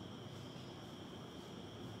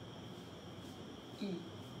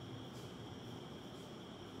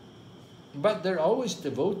 But they're always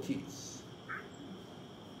devotees.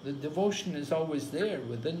 The devotion is always there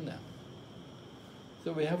within them.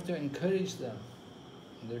 So we have to encourage them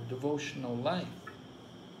in their devotional life.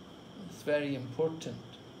 It's very important.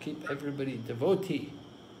 Keep everybody devotee.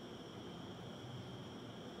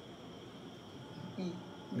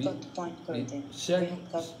 Good point,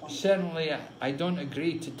 Certainly, I don't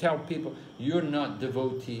agree to tell people, you're not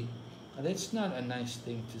devotee. That's not a nice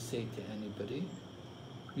thing to say to anybody.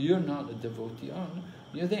 You're not a devotee. Oh, no.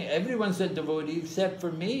 You think everyone's a devotee except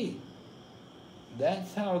for me.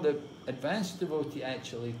 That's how the advanced devotee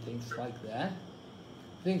actually thinks like that.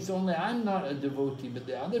 Thinks only I'm not a devotee, but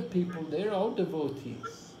the other people, they're all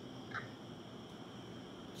devotees.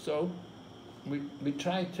 So, we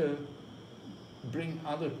try to bring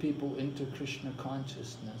other people into Krishna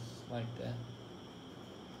consciousness like that.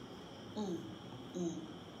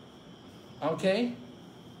 Okay?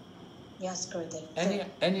 Yes, Gurudev.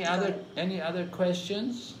 Any other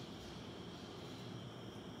questions?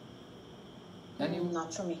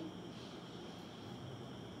 Not for me.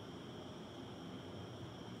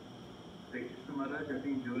 Thank you, Maharaj. I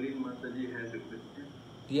think Jolene Mataji has a question.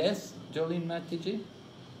 Yes, Jolene Mataji.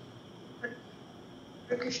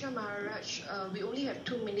 Krishna Maharaj, we only have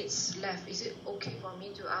 2 minutes left. Is it okay for me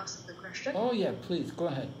to ask the question? Oh yeah, please, go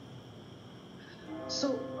ahead.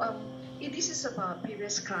 So, this is about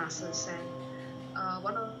previous classes, and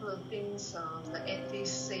one of the things the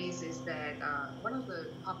atheist says is that one of the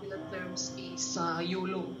popular terms is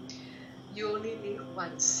YOLO. You only live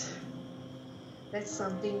once. That's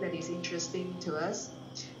something that is interesting to us.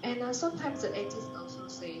 And sometimes the atheist also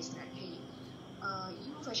says that, hey,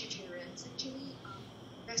 you vegetarians, actually,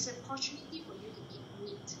 there's an opportunity for you to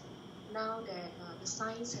eat meat. Now that the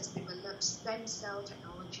science has developed stem cell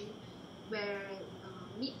technology, where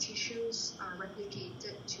meat tissues are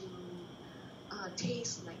replicated to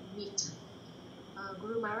taste like meat.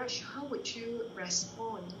 Guru Maharaj, how would you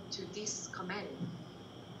respond to this comment?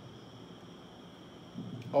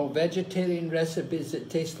 Oh, vegetarian recipes that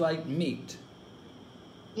taste like meat.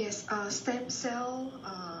 Yes, stem cell,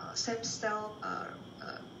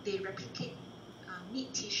 they replicate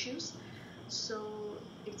meat tissues. So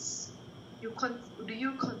do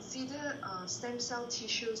you consider stem cell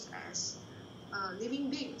tissues as living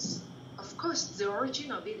beings? Of course, the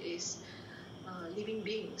origin of it is living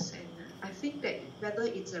beings, and I think that whether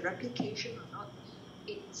it's a replication or not,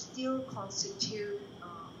 it still constitutes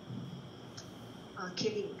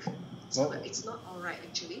killing. So well, it's not all right,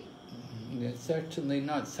 actually. It's certainly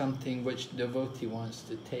not something which the devotee wants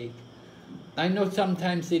to take. I know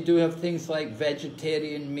sometimes they do have things like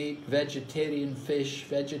vegetarian meat, vegetarian fish,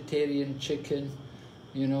 vegetarian chicken.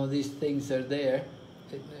 You know, these things are there.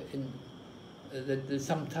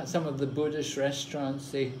 Some of the Buddhist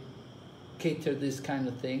restaurants, they cater this kind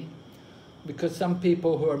of thing, because some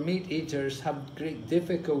people who are meat eaters have great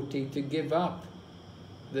difficulty to give up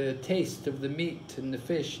the taste of the meat and the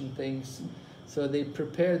fish and things, so they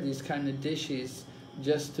prepare these kind of dishes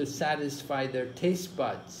just to satisfy their taste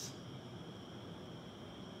buds.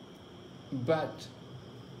 But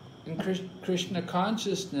In Krishna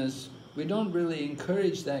consciousness, we don't really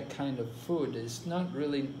encourage that kind of food. It's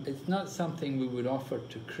not something we would offer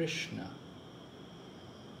to Krishna.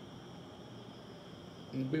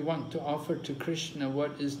 We want to offer to Krishna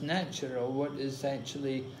what is natural, what is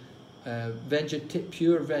actually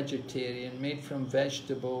pure vegetarian, made from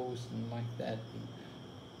vegetables and like that, and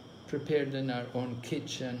prepared in our own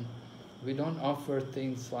kitchen. We don't offer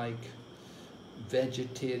things like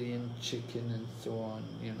vegetarian chicken and so on.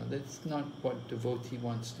 You know, that's not what devotee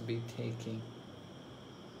wants to be taking.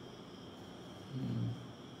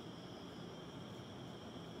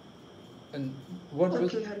 And what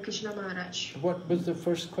was Hare Krishna Maharaj. What was the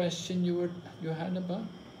first question you had about?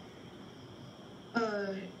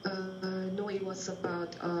 No, it was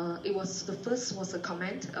about. The first was a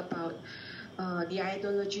comment about the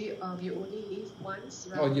ideology of you only live once.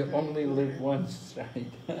 Oh, you only live once, right?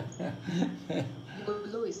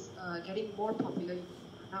 Guru is getting more popular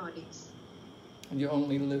nowadays. You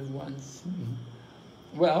only live once.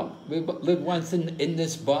 Well, we live once in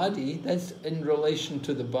this body. That's in relation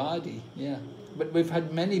to the body, yeah. But we've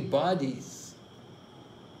had many bodies.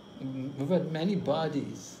 We've had many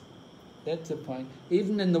bodies. That's the point.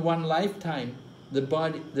 Even in the one lifetime, the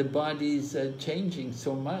body's changing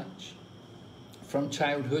so much. From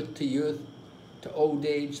childhood to youth to old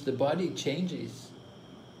age, the body changes.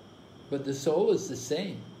 But the soul is the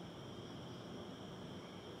same.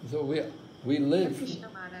 So we live. Krishna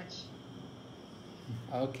Maharaj.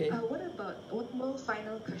 Okay. One more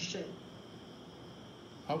final question?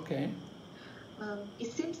 Okay.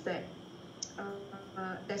 It seems that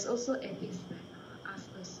there's also atheists that ask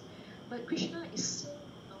us, but Krishna is so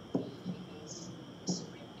naughty, he is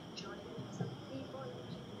supreme enjoyer, he's a playboy,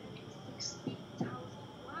 he has 16,000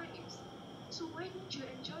 wives. So why don't you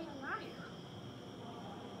enjoy your life?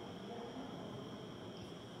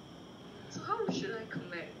 So how should I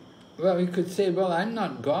comment? Well, you could say, well, I'm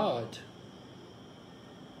not God.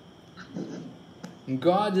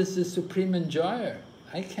 God is the supreme enjoyer.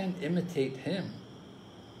 I can't imitate him.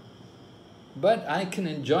 But I can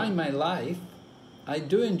enjoy my life. I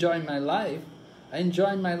do enjoy my life. I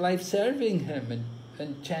enjoy my life serving him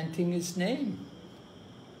and chanting his name.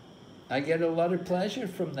 I get a lot of pleasure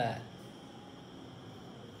from that.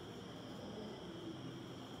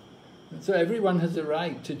 And so everyone has a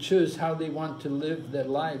right to choose how they want to live their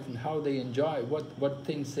life and how they enjoy, what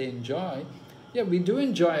things they enjoy. Yeah, we do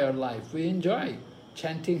enjoy our life. We enjoy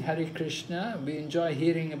chanting Hare Krishna. We enjoy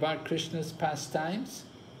hearing about Krishna's pastimes.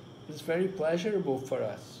 It's very pleasurable for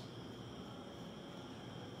us.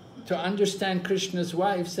 To understand Krishna's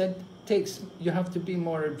wives, you have to be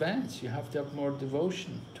more advanced. You have to have more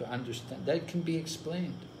devotion to understand. That can be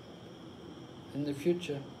explained. In the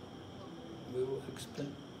future, we will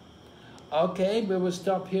explain. Okay, we will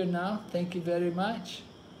stop here now. Thank you very much.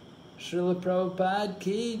 Srila Prabhupada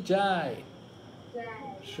ki jai.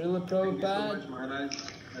 Srila Prabhupada. Thank you so much, Maharaj.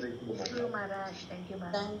 Hare Krishna. Thank you, Maharaj. Thank you,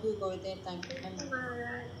 Maharaj. Thank you, Gurudev. Thank you,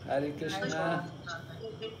 Maharaj. Hare Krishna. Hare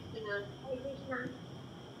Krishna.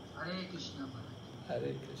 Hare Krishna Maharaj.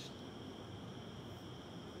 Hare Krishna.